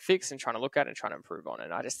trying to fix and trying to look at and trying to improve on?"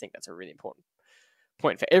 And I just think that's a really important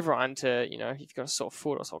point for everyone to, if you've got a sore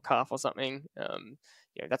foot or sore calf or something,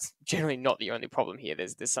 that's generally not the only problem here.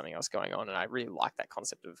 There's something else going on, and I really like that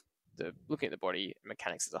concept of the looking at the body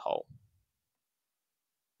mechanics as a whole.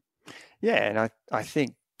 Yeah, and I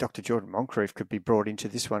think Dr. Jordan Moncrief could be brought into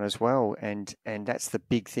this one as well, and that's the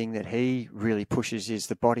big thing that he really pushes is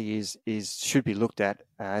the body should be looked at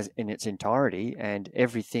as in its entirety, and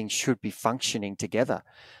everything should be functioning together.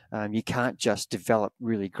 You can't just develop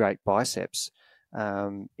really great biceps,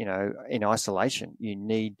 in isolation. You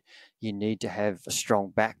need to have a strong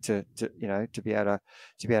back to be able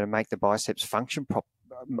to make the biceps function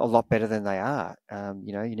a lot better than they are.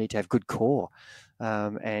 You need to have good core.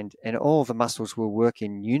 And all the muscles will work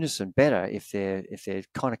in unison better if they're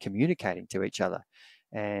kind of communicating to each other.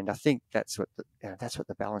 And I think that's what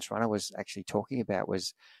the balanced runner was actually talking about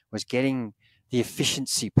was getting the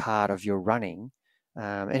efficiency part of your running.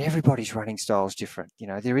 And everybody's running style is different.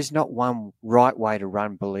 There is not one right way to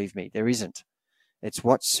run. Believe me, there isn't. It's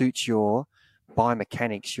what suits your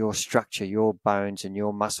biomechanics, your structure, your bones, and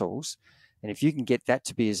your muscles. And if you can get that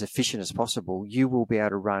to be as efficient as possible, you will be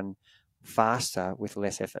able to run faster with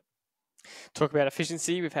less effort. Talk about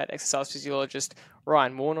efficiency. We've had exercise physiologist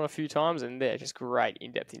Ryan Warner a few times, and they're just great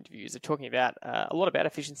in-depth interviews. They're talking about a lot about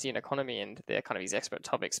efficiency and economy, and they're kind of his expert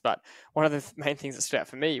topics. But one of the main things that stood out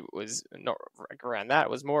for me was not around that.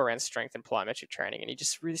 It was more around strength and plyometric training, and he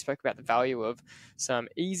just really spoke about the value of some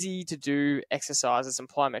easy-to-do exercises and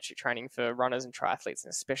plyometric training for runners and triathletes,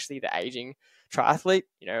 and especially the aging triathlete.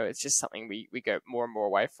 It's just something we go more and more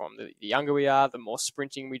away from. The younger we are, the more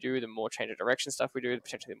sprinting we do, the more change of direction stuff we do,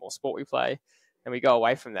 potentially the more sport we play. And we go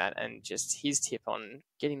away from that. And just his tip on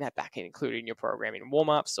getting that back included in your program in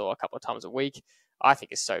warm-ups or a couple of times a week, I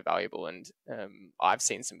think is so valuable. And I've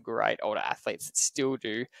seen some great older athletes that still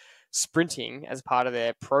do sprinting as part of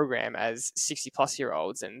their program as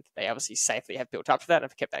 60-plus-year-olds. And they obviously safely have built up to that and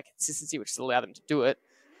have kept that consistency, which has allowed them to do it.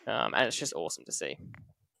 And it's just awesome to see.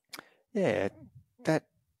 Yeah, that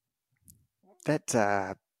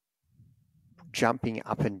jumping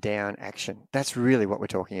up and down action, that's really what we're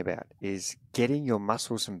talking about, is getting your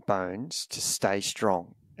muscles and bones to stay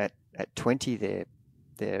strong. At 20,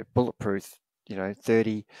 they're bulletproof.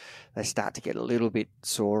 30, they start to get a little bit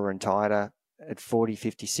sore and tighter. At 40,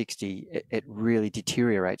 50, 60, it really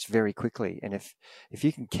deteriorates very quickly. And if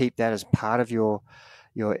you can keep that as part of your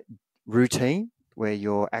routine, where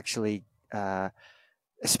you're actually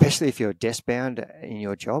especially if you're desk bound in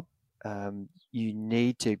your job, you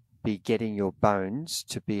need to be getting your bones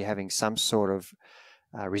to be having some sort of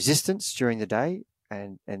resistance during the day,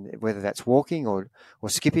 and whether that's walking or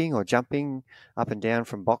skipping or jumping up and down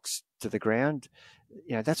from box to the ground.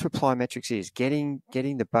 That's what plyometrics is, getting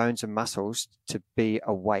the bones and muscles to be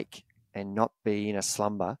awake and not be in a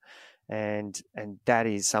slumber. And that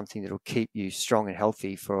is something that will keep you strong and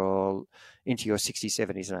healthy for into your 60s,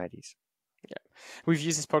 70s, and 80s. Yeah, we've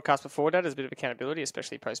used this podcast before, Dad, as a bit of accountability,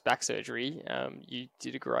 especially post back surgery. You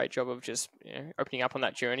did a great job of just opening up on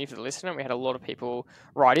that journey for the listener. And we had a lot of people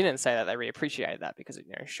write in and say that they really appreciated that because it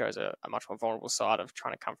shows a much more vulnerable side of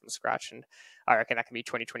trying to come from scratch. And I reckon that can be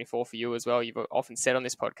 2024 for you as well. You've often said on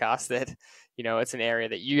this podcast that it's an area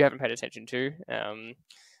that you haven't paid attention to.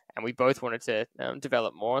 And we both wanted to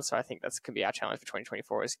develop more. So I think that's can be our challenge for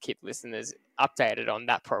 2024 is keep listeners updated on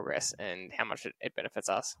that progress and how much it benefits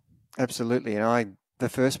us. Absolutely. And I'm the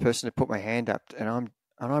first person to put my hand up, and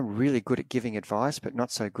I'm really good at giving advice, but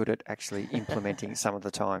not so good at actually implementing some of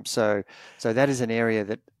the time. So that is an area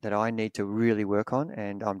that I need to really work on,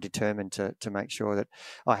 and I'm determined to make sure that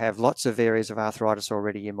I have lots of areas of arthritis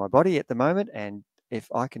already in my body at the moment, and if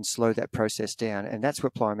I can slow that process down, and that's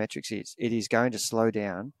what plyometrics is. It is going to slow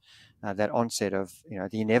down that onset of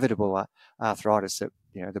the inevitable arthritis that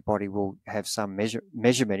the body will have some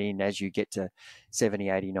measurement in as you get to 70,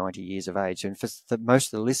 80, 90 years of age. And for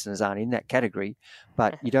most of the listeners aren't in that category,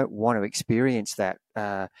 but you don't want to experience that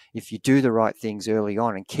if you do the right things early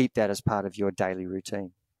on and keep that as part of your daily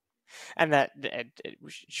routine. And that it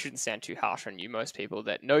shouldn't sound too harsh on you. Most people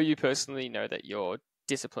that know you personally know that your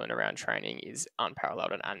discipline around training is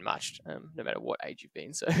unparalleled and unmatched, no matter what age you've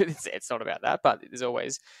been. So it's not about that, but there's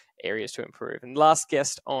always areas to improve. And last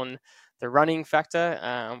guest on the running factor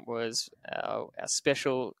was our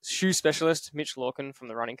special shoe specialist, Mitch Lorcan from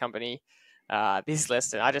the running company. This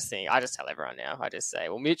lesson, I just tell everyone now, I just say,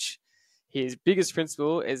 well, Mitch, his biggest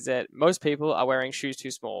principle is that most people are wearing shoes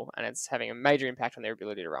too small, and it's having a major impact on their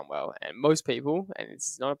ability to run well. And most people, and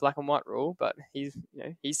it's not a black and white rule, but he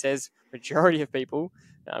says majority of people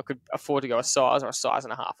could afford to go a size or a size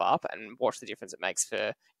and a half up, and watch the difference it makes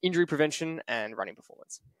for injury prevention and running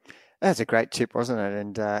performance. That's a great tip, wasn't it?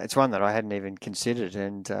 And it's one that I hadn't even considered.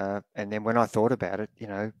 And then when I thought about it,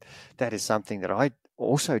 that is something that I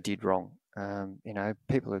also did wrong.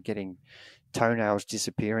 People are getting toenails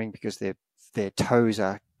disappearing because their toes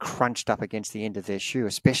are crunched up against the end of their shoe,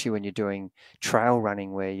 especially when you're doing trail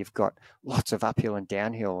running where you've got lots of uphill and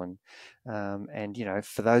downhill. And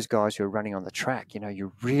for those guys who are running on the track,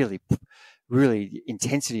 you're really the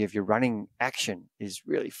intensity of your running action is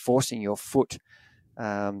really forcing your foot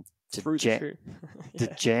to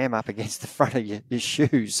jam up against the front of your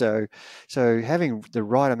shoe. So having the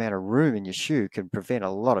right amount of room in your shoe can prevent a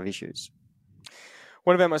lot of issues.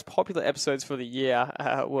 One of our most popular episodes for the year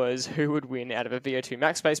was who would win out of a VO2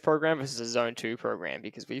 max based program versus a Zone 2 program,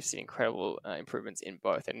 because we've seen incredible improvements in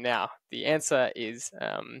both. And now the answer is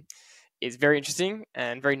very interesting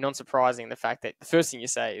and very non-surprising. The fact that the first thing you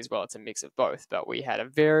say is, well, it's a mix of both. But we had a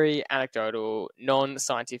very anecdotal,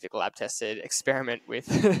 non-scientific lab tested experiment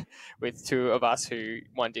with with two of us who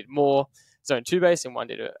one did more Zone 2 based and one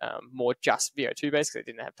did more just VO2 based because they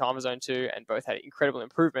didn't have time for Zone 2, and both had incredible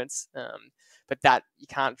improvements. But that you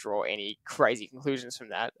can't draw any crazy conclusions from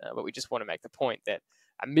that. But we just want to make the point that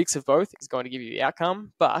a mix of both is going to give you the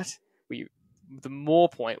outcome. But the more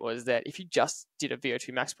point was that if you just did a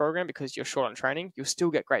VO2 max program because you're short on training, you'll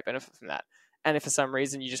still get great benefit from that. And if for some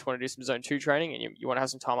reason you just want to do some Zone 2 training and you want to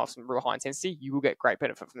have some time off some real high intensity, you will get great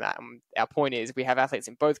benefit from that. And our point is we have athletes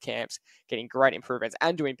in both camps getting great improvements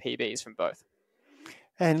and doing PBs from both.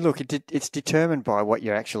 And look, it's determined by what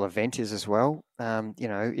your actual event is as well.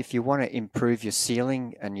 If you want to improve your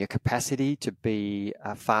ceiling and your capacity to be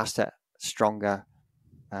a faster, stronger,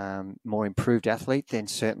 more improved athlete, then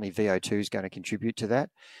certainly VO2 is going to contribute to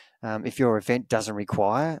that. If your event doesn't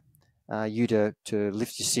require you to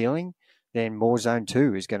lift your ceiling, then more Zone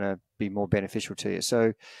 2 is going to be more beneficial to you.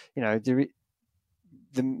 So, the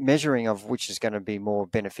measuring of which is going to be more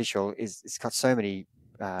beneficial it's got so many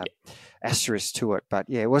asterisks to it. But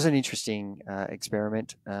yeah, it was an interesting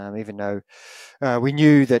experiment, even though we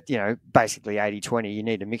knew that, basically 80-20, you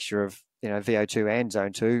need a mixture of, VO2 and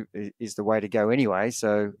Zone 2 is the way to go anyway.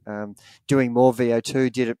 So doing more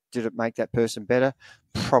VO2, did it make that person better?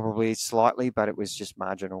 Probably slightly, but it was just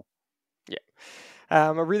marginal. Yeah.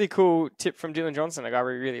 A really cool tip from Dylan Johnson, a guy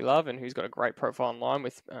we really love and who's got a great profile online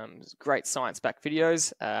with great science-backed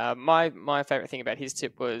videos. My favorite thing about his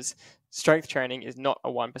tip was strength training is not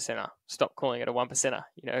a 1%er. Stop calling it a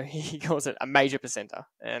 1%er. He calls it a major percenter.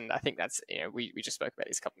 And I think that's, we just spoke about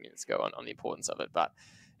this a couple of minutes ago on the importance of it. But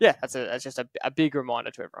yeah, that's just a big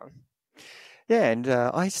reminder to everyone. Yeah, and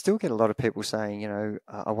I still get a lot of people saying,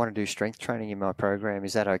 I want to do strength training in my program.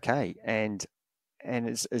 Is that okay? And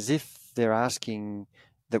it's as if they're asking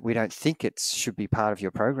that we don't think it should be part of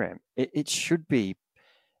your program. It should be,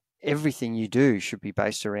 everything you do should be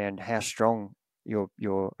based around how strong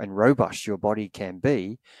your and robust your body can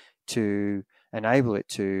be to enable it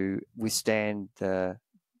to withstand the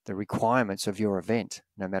requirements of your event,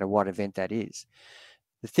 no matter what event that is.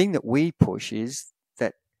 The thing that we push is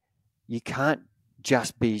that you can't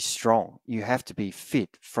just be strong. You have to be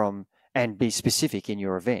fit and be specific in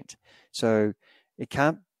your event. So it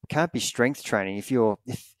can't be strength training. If you're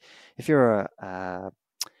a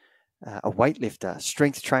weightlifter,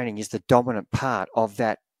 strength training is the dominant part of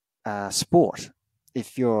that sport.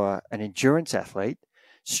 If you're an endurance athlete,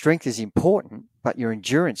 strength is important, but your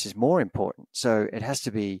endurance is more important. So it has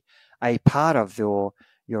to be a part of your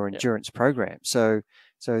endurance program. So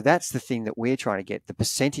that's the thing that we're trying to get the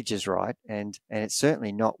percentages right, and it's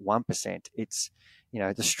certainly not 1%. It's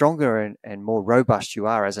the stronger and more robust you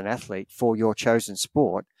are as an athlete for your chosen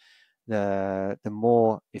sport, the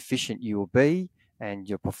more efficient you will be, and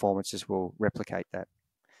your performances will replicate that.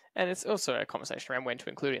 And it's also a conversation around when to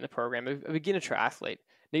include it in the program. A beginner triathlete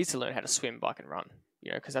needs to learn how to swim, bike, and run,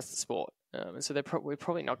 because that's the sport. And so we're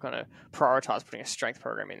probably not going to prioritize putting a strength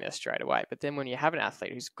program in there straight away. But then when you have an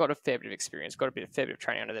athlete who's got a fair bit of experience, got a fair bit of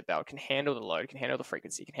training under their belt, can handle the load, can handle the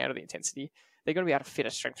frequency, can handle the intensity, they're going to be able to fit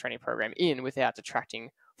a strength training program in without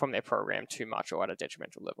detracting from their program too much or at a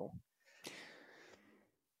detrimental level.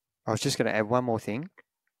 I was just going to add one more thing.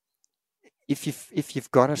 If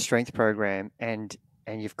you've got a strength program and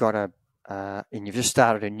you've got and you've just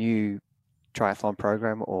started a new triathlon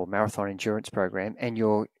program or marathon endurance program, and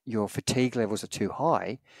your fatigue levels are too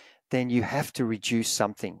high, then you have to reduce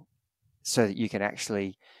something so that you can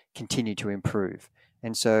actually continue to improve.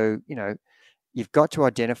 And so, you've got to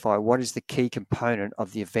identify what is the key component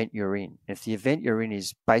of the event you're in. If the event you're in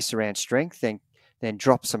is based around strength, then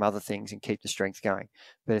drop some other things and keep the strength going.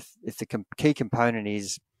 But if the key component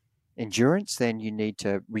is endurance, then you need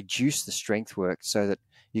to reduce the strength work so that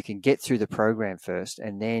you can get through the program first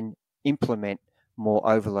and then implement more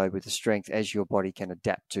overload with the strength as your body can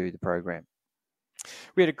adapt to the program.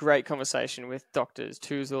 We had a great conversation with Doctors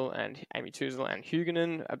Toozle and Amy Toozle and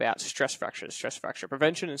Huguenin about stress fracture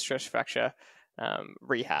prevention and stress fracture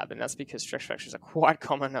rehab. And that's because stress fractures are quite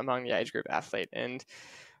common among the age group athlete. And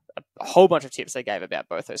a whole bunch of tips they gave about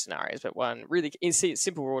both those scenarios, but one really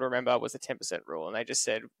simple rule to remember was the 10% rule. And they just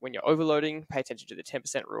said, when you're overloading, pay attention to the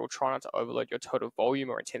 10% rule. Try not to overload your total volume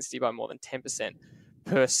or intensity by more than 10%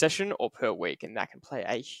 per session or per week. And that can play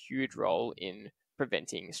a huge role in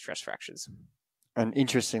preventing stress fractures. And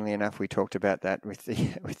interestingly enough, we talked about that with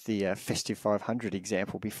the Festive 500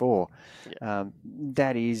 example before. Yeah.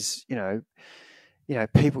 That is,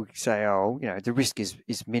 people say, oh, the risk is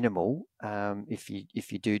minimal if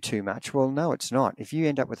you do too much. Well, no, it's not. If you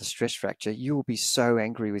end up with a stress fracture, you will be so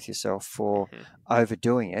angry with yourself for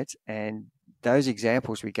overdoing it. And those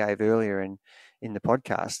examples we gave earlier in the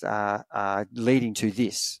podcast are leading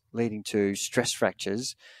to stress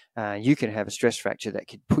fractures. You can have a stress fracture that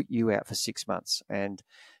could put you out for 6 months, and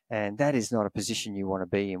that is not a position you want to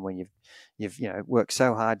be in when you've worked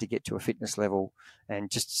so hard to get to a fitness level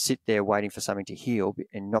and just sit there waiting for something to heal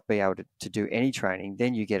and not be able to do any training.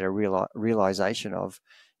 Then you get a realization of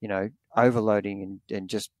overloading and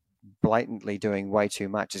just blatantly doing way too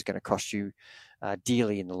much is going to cost you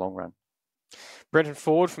dearly in the long run. Brenton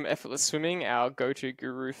Ford from Effortless Swimming, our go-to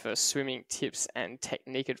guru for swimming tips and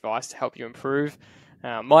technique advice to help you improve.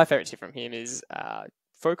 My favorite tip from him is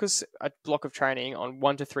focus a block of training on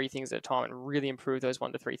 1 to 3 things at a time and really improve those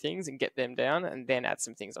 1 to 3 things and get them down and then add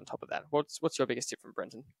some things on top of that. What's your biggest tip from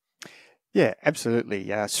Brenton? Yeah,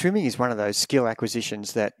 absolutely. Swimming is one of those skill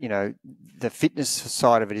acquisitions that, the fitness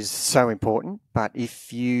side of it is so important. But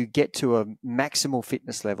if you get to a maximal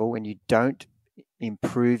fitness level and you don't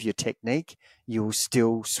improve your technique, you'll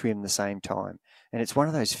still swim the same time. And it's one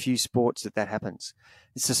of those few sports that happens.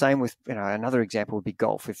 It's the same with, another example would be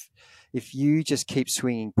golf. If you just keep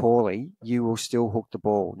swinging poorly, you will still hook the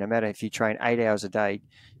ball, no matter if you train 8 hours a day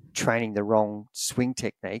training the wrong swing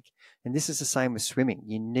technique. And this is the same with swimming.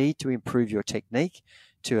 You need to improve your technique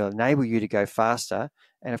to enable you to go faster.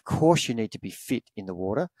 And of course, you need to be fit in the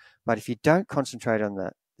water. But if you don't concentrate on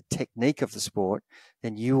the technique of the sport,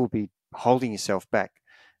 then you will be holding yourself back.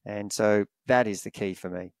 And so that is the key for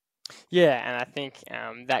me. Yeah, and I think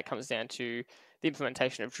that comes down to the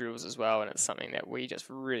implementation of drills as well, and it's something that we just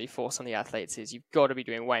really force on the athletes is you've got to be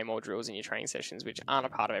doing way more drills in your training sessions, which aren't a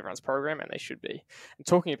part of everyone's program, and they should be. And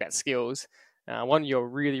talking about skills, one you're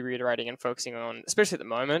really reiterating and focusing on, especially at the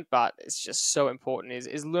moment, but it's just so important,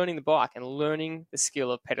 is learning the bike and learning the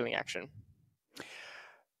skill of pedaling action.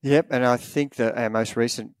 Yep, and I think that our most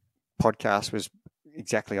recent podcast was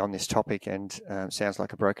exactly on this topic and sounds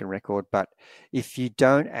like a broken record, but if you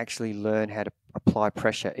don't actually learn how to apply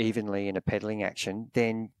pressure evenly in a pedaling action,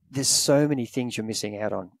 then there's so many things you're missing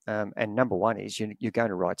out on. And number one is you're going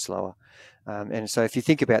to ride slower. And so if you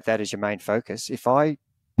think about that as your main focus, if I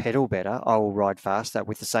pedal better, I will ride faster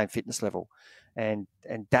with the same fitness level. And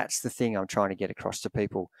that's the thing I'm trying to get across to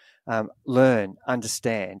people. Learn,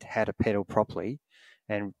 understand how to pedal properly.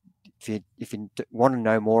 And if you want to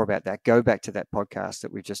know more about that, go back to that podcast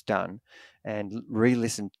that we've just done and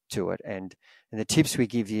re-listen to it. And the tips we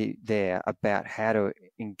give you there about how to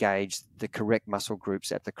engage the correct muscle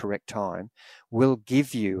groups at the correct time will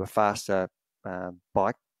give you a faster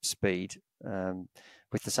bike speed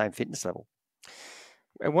with the same fitness level.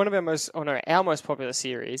 One of our most popular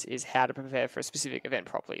series is how to prepare for a specific event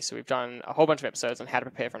properly. So we've done a whole bunch of episodes on how to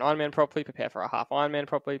prepare for an Ironman properly, prepare for a half Ironman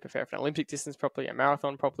properly, prepare for an Olympic distance properly, a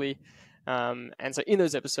marathon properly. And so in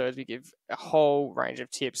those episodes, we give a whole range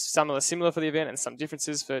of tips. Some are similar for the event and some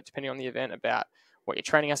differences for depending on the event about what your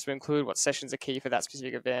training has to include, what sessions are key for that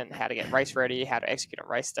specific event, how to get race ready, how to execute on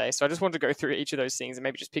race day. So I just wanted to go through each of those things and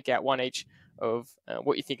maybe just pick out one each of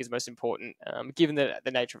what you think is most important, given that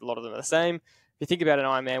the nature of a lot of them are the same. If you think about an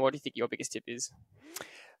Ironman, what do you think your biggest tip is?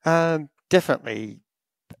 Definitely,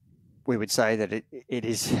 we would say that it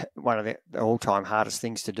is one of the all-time hardest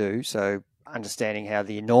things to do. So understanding how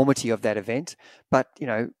the enormity of that event. But,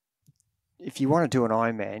 if you want to do an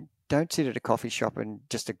Ironman, don't sit at a coffee shop and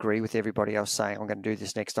just agree with everybody else saying, I'm going to do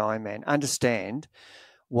this next Ironman. Understand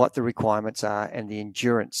what the requirements are and the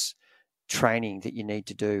endurance training that you need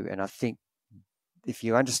to do. And I think if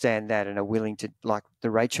you understand that and are willing to, like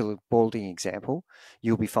the Rachel Balding example,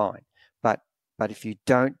 you'll be fine. But if you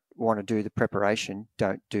don't want to do the preparation,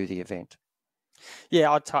 don't do the event.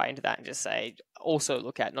 Yeah, I'd tie into that and just say, also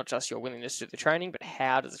look at not just your willingness to do the training, but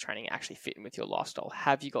how does the training actually fit in with your lifestyle?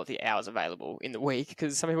 Have you got the hours available in the week?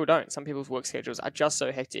 Because some people don't. Some people's work schedules are just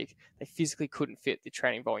so hectic, they physically couldn't fit the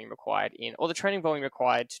training volume required in, or the training volume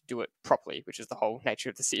required to do it properly, which is the whole nature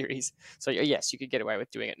of the series. So yes, you could get away with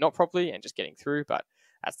doing it not properly and just getting through, but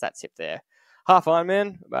that's that tip there. Half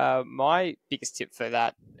Ironman, my biggest tip for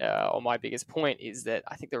that, or my biggest point, is that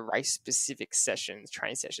I think the race-specific sessions,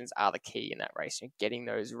 training sessions, are the key in that race. You're getting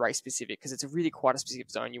those race-specific, because it's a really quite a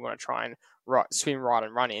specific zone you want to try and swim, ride,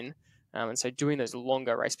 and run in. And so doing those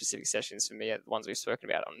longer race-specific sessions, for me, the ones we've spoken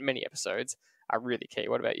about on many episodes, are really key.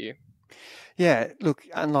 What about you? Yeah, look,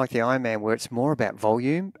 unlike the Ironman where it's more about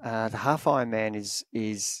volume, the half Ironman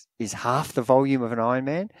is half the volume of an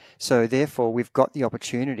Ironman. So therefore, we've got the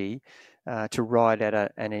opportunity to ride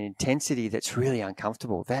at an intensity that's really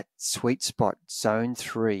uncomfortable. That sweet spot, zone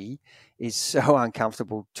 3, is so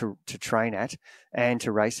uncomfortable to train at and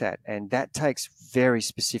to race at, and that takes very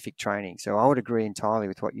specific training. So I would agree entirely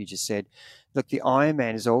with what you just said. Look, the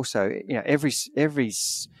Ironman is also, every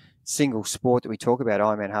single sport that we talk about,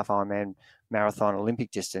 Ironman, half Ironman, marathon,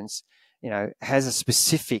 Olympic distance, has a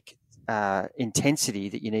specific intensity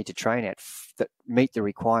that you need to train at that meet the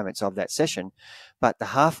requirements of that session. But the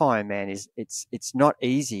half Ironman it's not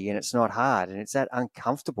easy and it's not hard, and it's that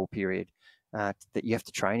uncomfortable period that you have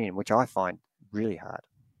to train in, which I find really hard.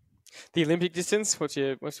 The Olympic distance, what's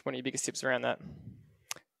one of your biggest tips around that?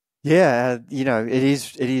 Yeah, it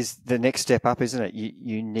is the next step up, isn't it?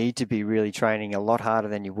 You need to be really training a lot harder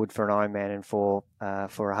than you would for an Ironman and for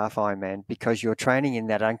a half Ironman, because you're training in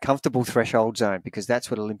that uncomfortable threshold zone, because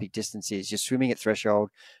that's what Olympic distance is. You're swimming at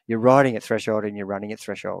threshold, you're riding at threshold, and you're running at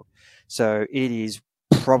threshold. So it is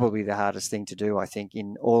probably the hardest thing to do, I think,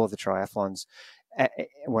 in all of the triathlons.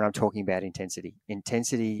 When I'm talking about intensity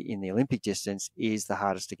in the Olympic distance is the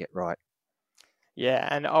hardest to get right. Yeah,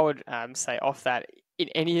 and I would say off that, in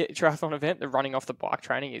any triathlon event, the running off the bike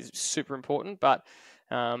training is super important, but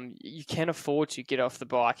you can afford to get off the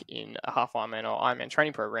bike in a half Ironman or Ironman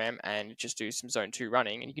training program and just do some zone 2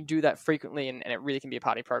 running. And you can do that frequently, and it really can be a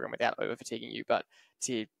party program without over fatiguing you. But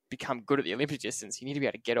to become good at the Olympic distance, you need to be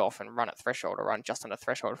able to get off and run at threshold or run just under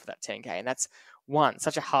threshold for that 10K. And that's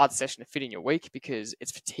such a hard session to fit in your week, because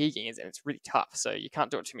it's fatiguing and it's really tough. So you can't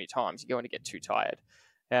do it too many times. You're going to get too tired.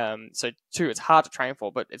 So 2, it's hard to train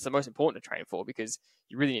for, but it's the most important to train for, because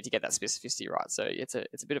you really need to get that specificity right. So it's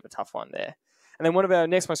a bit of a tough one there. And then one of our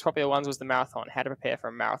next most popular ones was the marathon, how to prepare for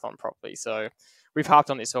a marathon properly. So we've harped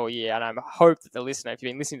on this all year, and I hope that the listener, if you've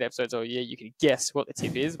been listening to episodes all year, you can guess what the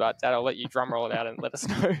tip is, but Dad, I'll let you drum roll it out and let us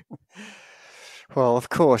know. Well, of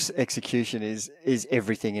course, execution is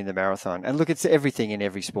everything in the marathon, and look, it's everything in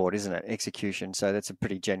every sport, isn't it? Execution. So that's a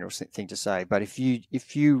pretty general thing to say. But if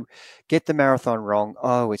you get the marathon wrong,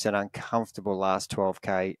 it's an uncomfortable last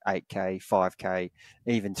 12K, 8K, 5K,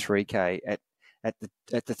 even 3K at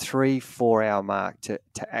the 3-4 hour mark to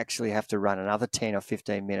actually have to run another 10 or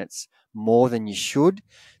 15 minutes more than you should,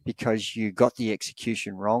 because you got the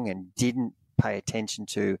execution wrong and didn't pay attention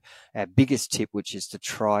to our biggest tip, which is to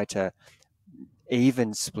try to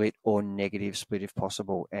even split or negative split if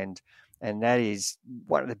possible. And that is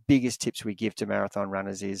one of the biggest tips we give to marathon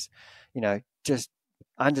runners is, just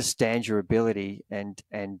understand your ability and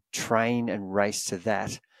train and race to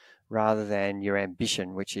that, rather than your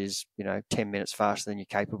ambition, which is, 10 minutes faster than you're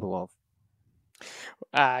capable of.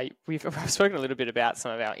 We've spoken a little bit about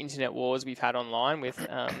some of our internet wars we've had online with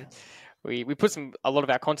we put a lot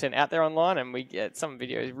of our content out there online, and we get some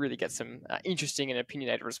videos really get some interesting and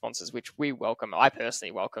opinionated responses, which we welcome. I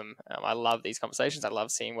personally welcome. I love these conversations. I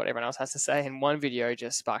love seeing what everyone else has to say. And one video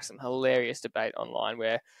just sparked some hilarious debate online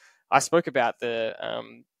where I spoke about the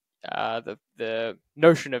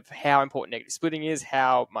notion of how important negative splitting is,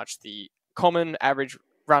 how much the common average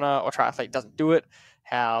runner or triathlete doesn't do it,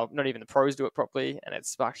 how not even the pros do it properly, and it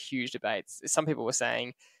sparked huge debates. Some people were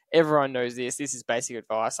saying, everyone knows this. This is basic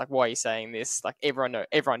advice. Like, why are you saying this? Like,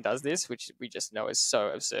 everyone does this, which we just know is so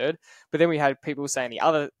absurd. But then we had people saying the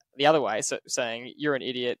other way, so saying you're an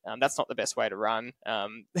idiot. That's not the best way to run.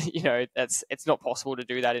 It's not possible to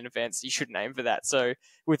do that in events. You shouldn't aim for that. So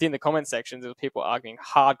within the comment sections, there were people arguing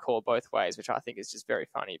hardcore both ways, which I think is just very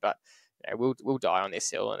funny. But we'll die on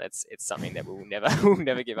this hill, and it's something that we'll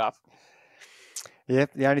never give up.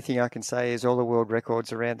 Yep. The only thing I can say is all the world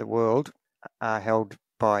records around the world are held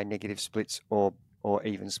by negative splits or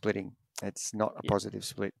even splitting. It's not a positive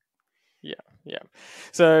split. Yeah.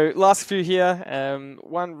 So last few here.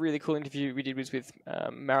 One really cool interview we did was with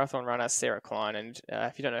marathon runner Sarah Klein, and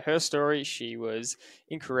if you don't know her story, she was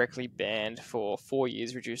incorrectly banned for 4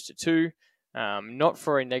 years, reduced to 2. not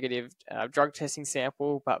for a negative drug testing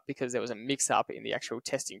sample, but because there was a mix-up in the actual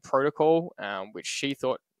testing protocol, which she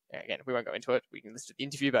thought, again, we won't go into it, we can listen to the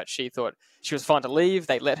interview, but she thought she was fine to leave.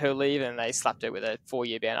 They let her leave, and they slapped her with a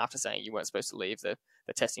 4-year ban after saying you weren't supposed to leave the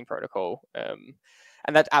testing protocol.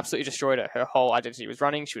 And that absolutely destroyed her. Her whole identity was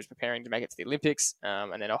running. She was preparing to make it to the Olympics,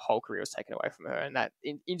 and then her whole career was taken away from her. And that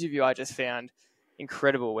interview I just found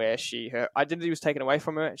incredible, where her identity was taken away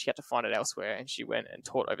from her and she had to find it elsewhere. And she went and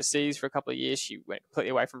taught overseas for a couple of years. She went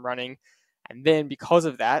completely away from running. And then because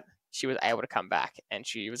of that, she was able to come back and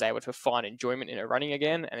she was able to find enjoyment in her running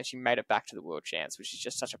again. And then she made it back to the world champs, which is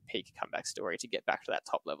just such a peak comeback story to get back to that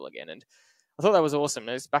top level again. And I thought that was awesome.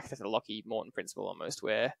 It was back to the Lockie Morton principle almost,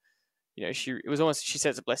 where she said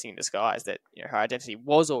it's a blessing in disguise that her identity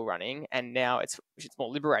was all running, and now it's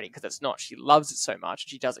more liberating because it's not. She loves it so much, and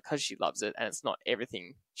she does it because she loves it, and it's not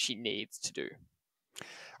everything she needs to do.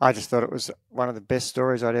 I just thought it was one of the best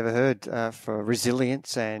stories I'd ever heard for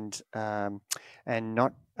resilience and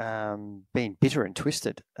not being bitter and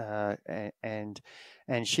twisted, and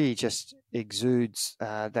she just exudes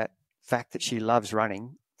that fact that she loves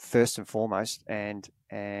running first and foremost, and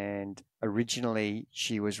originally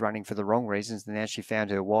she was running for the wrong reasons, and now she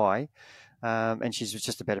found her why, and she's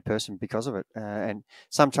just a better person because of it. And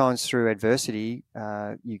sometimes through adversity,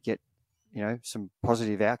 you get some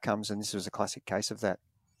positive outcomes, and this was a classic case of that.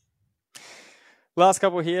 Last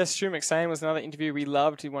couple here, Stu McSane was another interview we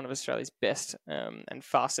loved. He's one of Australia's best and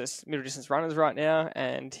fastest middle distance runners right now,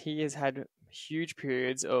 and he has had huge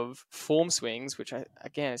periods of form swings, which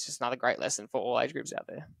again, is just another great lesson for all age groups out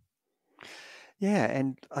there. Yeah,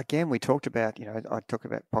 and again, we talked about, I talked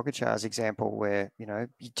about Pogacar's example where, you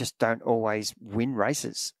just don't always win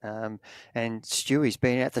races. And Stewie's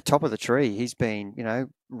been at the top of the tree. He's been,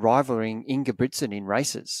 rivaling Ingebrigtsen in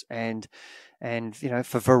races. And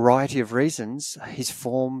for a variety of reasons, his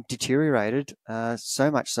form deteriorated so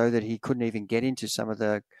much so that he couldn't even get into some of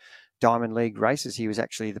the Diamond League races. He was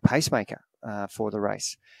actually the pacemaker for the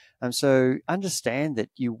race. So understand that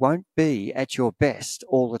you won't be at your best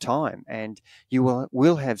all the time, and you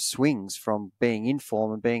will have swings from being in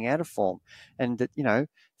form and being out of form. And that,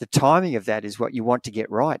 the timing of that is what you want to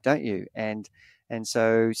get right, don't you? And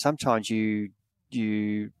so sometimes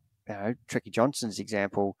Trekkie Johnson's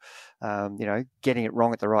example, getting it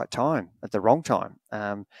wrong at the right time, at the wrong time.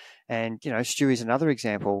 And Stewie's another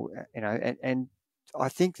example, and I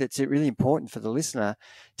think that's really important for the listener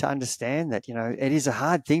to understand that, it is a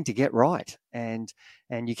hard thing to get right, and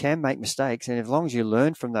you can make mistakes. And as long as you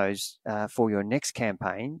learn from those for your next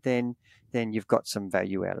campaign, then you've got some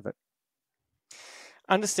value out of it.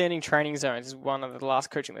 Understanding training zones is one of the last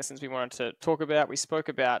coaching lessons we wanted to talk about. We spoke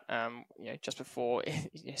about, just before,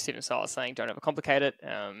 Stephen Silas saying, don't overcomplicate it,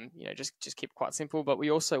 just keep it quite simple. But we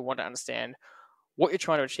also want to understand what you're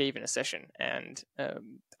trying to achieve in a session, and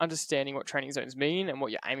understanding what training zones mean and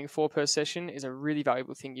what you're aiming for per session is a really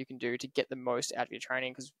valuable thing you can do to get the most out of your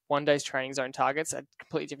training, because one day's training zone targets are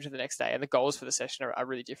completely different to the next day, and the goals for the session are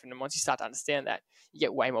really different. And once you start to understand that, you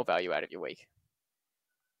get way more value out of your week.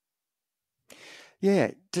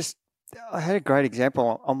 Yeah, I had a great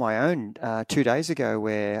example on my own 2 days ago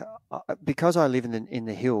where, because I live in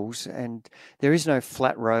the hills and there is no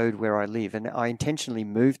flat road where I live, and I intentionally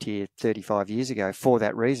moved here 35 years ago for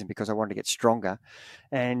that reason, because I wanted to get stronger.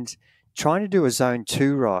 And trying to do a zone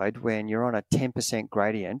 2 ride when you're on a 10%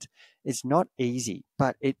 gradient is not easy,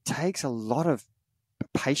 but it takes a lot of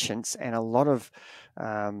patience and a lot of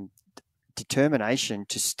determination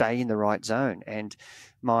to stay in the right zone. And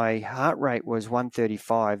my heart rate was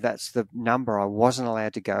 135. That's the number I wasn't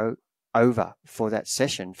allowed to go over for that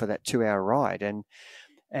session, for that 2-hour ride.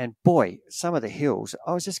 And boy, some of the hills,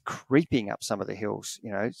 I was just creeping up some of the hills,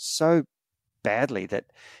 so badly that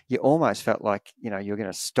you almost felt like, you're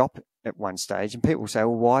going to stop at one stage. And people say,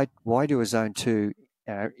 well, why do a zone 2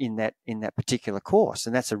 in that particular course?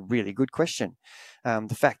 And that's a really good question.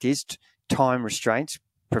 The fact is, time restraints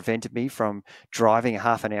prevented me from driving a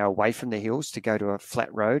half an hour away from the hills to go to a flat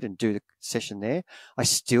road and do the session there. I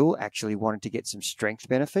still actually wanted to get some strength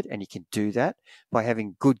benefit, and you can do that by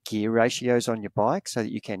having good gear ratios on your bike so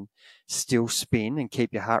that you can still spin and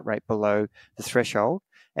keep your heart rate below the threshold.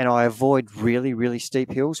 And I avoid really, really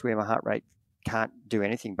steep hills where my heart rate can't do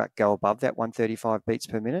anything but go above that 135 beats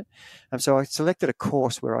per minute. And so I selected a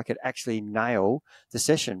course where I could actually nail the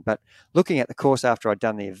session. But looking at the course after I'd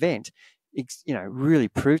done the event, really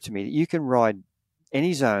proved to me that you can ride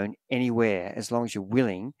any zone anywhere as long as you're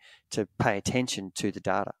willing to pay attention to the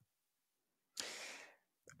data.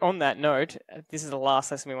 on that note, this is the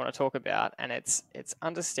last lesson we want to talk about, and it's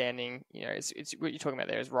understanding. It's what you're talking about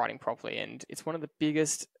there is riding properly, and it's one of the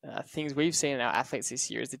biggest things we've seen in our athletes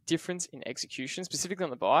this year is the difference in execution, specifically on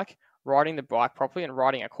the bike. Riding the bike properly and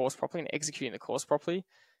riding a course properly and executing the course properly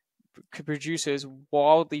produces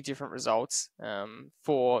wildly different results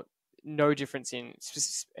for no difference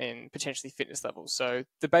in potentially fitness levels. So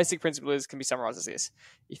the basic principle can be summarized as this: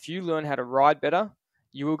 if you learn how to ride better,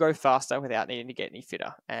 you will go faster without needing to get any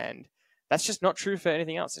fitter. And that's just not true for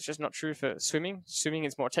anything else. It's just not true for swimming. Swimming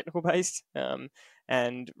is more technical based,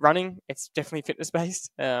 and running, it's definitely fitness based.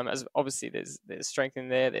 As obviously there's strength in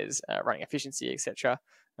there, there's running efficiency, etc.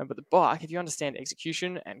 But the bike, if you understand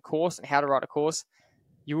execution and course and how to ride a course,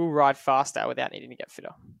 you will ride faster without needing to get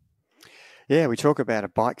fitter. Yeah, we talk about a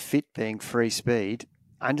bike fit being free speed.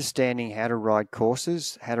 Understanding how to ride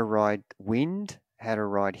courses, how to ride wind, how to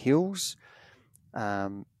ride hills,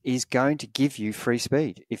 is going to give you free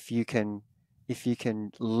speed. If you can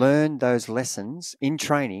learn those lessons in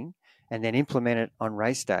training and then implement it on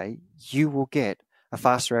race day, you will get a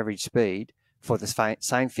faster average speed for the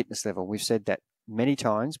same fitness level. We've said that many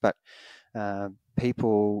times, but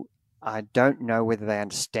people don't know whether they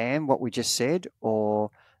understand what we just said or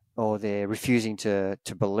they're refusing to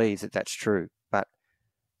believe that that's true. But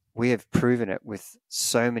we have proven it with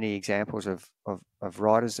so many examples of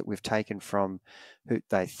riders that we've taken from who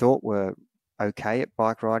they thought were okay at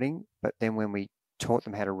bike riding, but then when we taught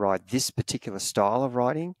them how to ride this particular style of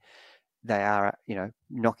riding, they are,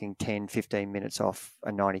 knocking 10, 15 minutes off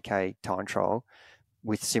a 90K time trial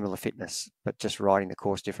with similar fitness, but just riding the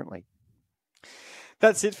course differently.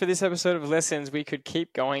 That's it for this episode of Lessons. We could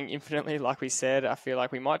keep going infinitely, like we said. I feel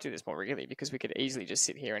like we might do this more regularly because we could easily just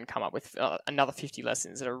sit here and come up with another 50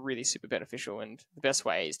 lessons that are really super beneficial. And the best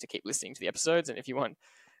way is to keep listening to the episodes. And if you want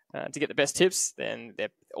to get the best tips, then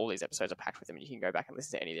all these episodes are packed with them, and you can go back and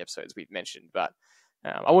listen to any of the episodes we've mentioned. But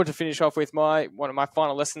I want to finish off with one of my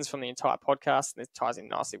final lessons from the entire podcast, and it ties in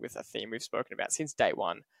nicely with a theme we've spoken about since day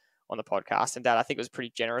one on the podcast. And Dad, I think it was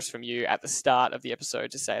pretty generous from you at the start of the episode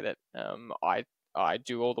to say that I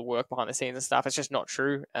do all the work behind the scenes and stuff. It's just not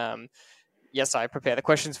true. Yes, I prepare the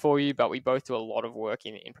questions for you, but we both do a lot of work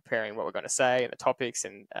in preparing what we're going to say and the topics,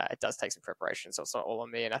 and it does take some preparation, so it's not all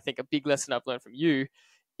on me. And I think a big lesson I've learned from you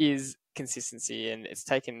is consistency, and it's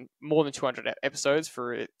taken more than 200 episodes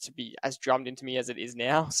for it to be as drummed into me as it is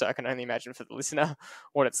now, so I can only imagine for the listener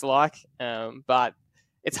what it's like. But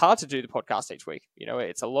it's hard to do the podcast each week.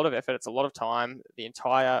 It's a lot of effort. It's a lot of time. The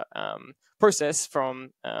entire process from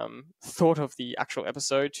thought of the actual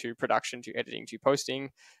episode to production to editing to posting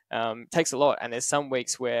takes a lot. And there's some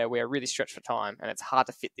weeks where we're really stretched for time, and it's hard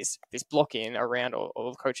to fit this block in around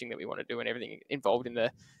all the coaching that we want to do and everything involved in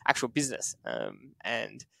the actual business.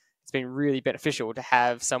 And it's been really beneficial to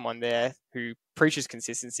have someone there who preaches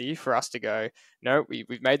consistency for us to go, no,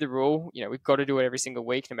 we've made the rule, we've got to do it every single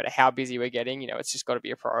week, no matter how busy we're getting, it's just got to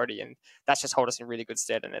be a priority. And that's just hold us in really good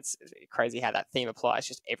stead. And it's crazy how that theme applies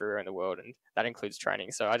just everywhere in the world. And that includes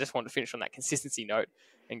training. So I just wanted to finish on that consistency note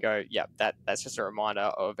and go, yeah, that's just a reminder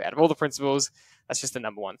of, out of all the principles, that's just the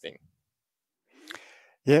number one thing.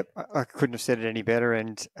 Yep. I couldn't have said it any better.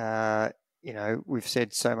 And, we've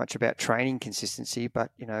said so much about training consistency, but,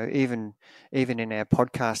 even in our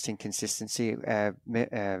podcasting consistency,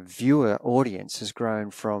 our viewer audience has grown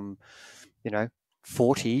from,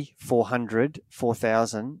 40, 400,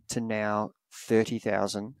 4,000 to now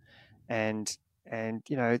 30,000. And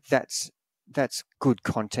that's good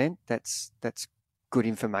content. That's good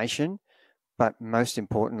information. But most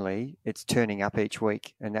importantly, it's turning up each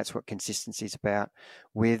week. And that's what consistency is about.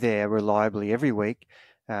 We're there reliably every week.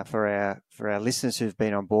 For our listeners who've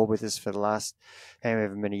been on board with us for the last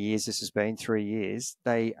however many years this has been, 3 years,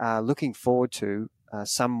 they are looking forward to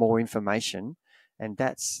some more information, and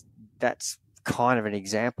that's kind of an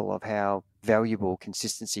example of how valuable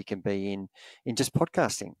consistency can be in just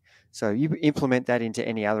podcasting. So you implement that into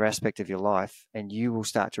any other aspect of your life, and you will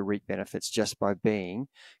start to reap benefits just by being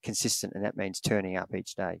consistent, and that means turning up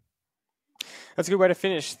each day. That's a good way to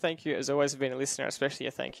finish. Thank you, as always, for being a listener, especially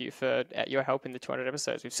a thank you for your help in the 200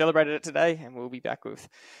 episodes. We've celebrated it today, and we'll be back with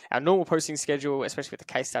our normal posting schedule, especially with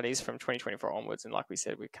the case studies from 2024 onwards. And like we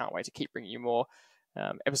said, we can't wait to keep bringing you more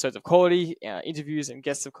episodes of quality, interviews and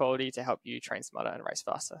guests of quality to help you train smarter and race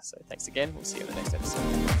faster. So thanks again. We'll see you in the next episode.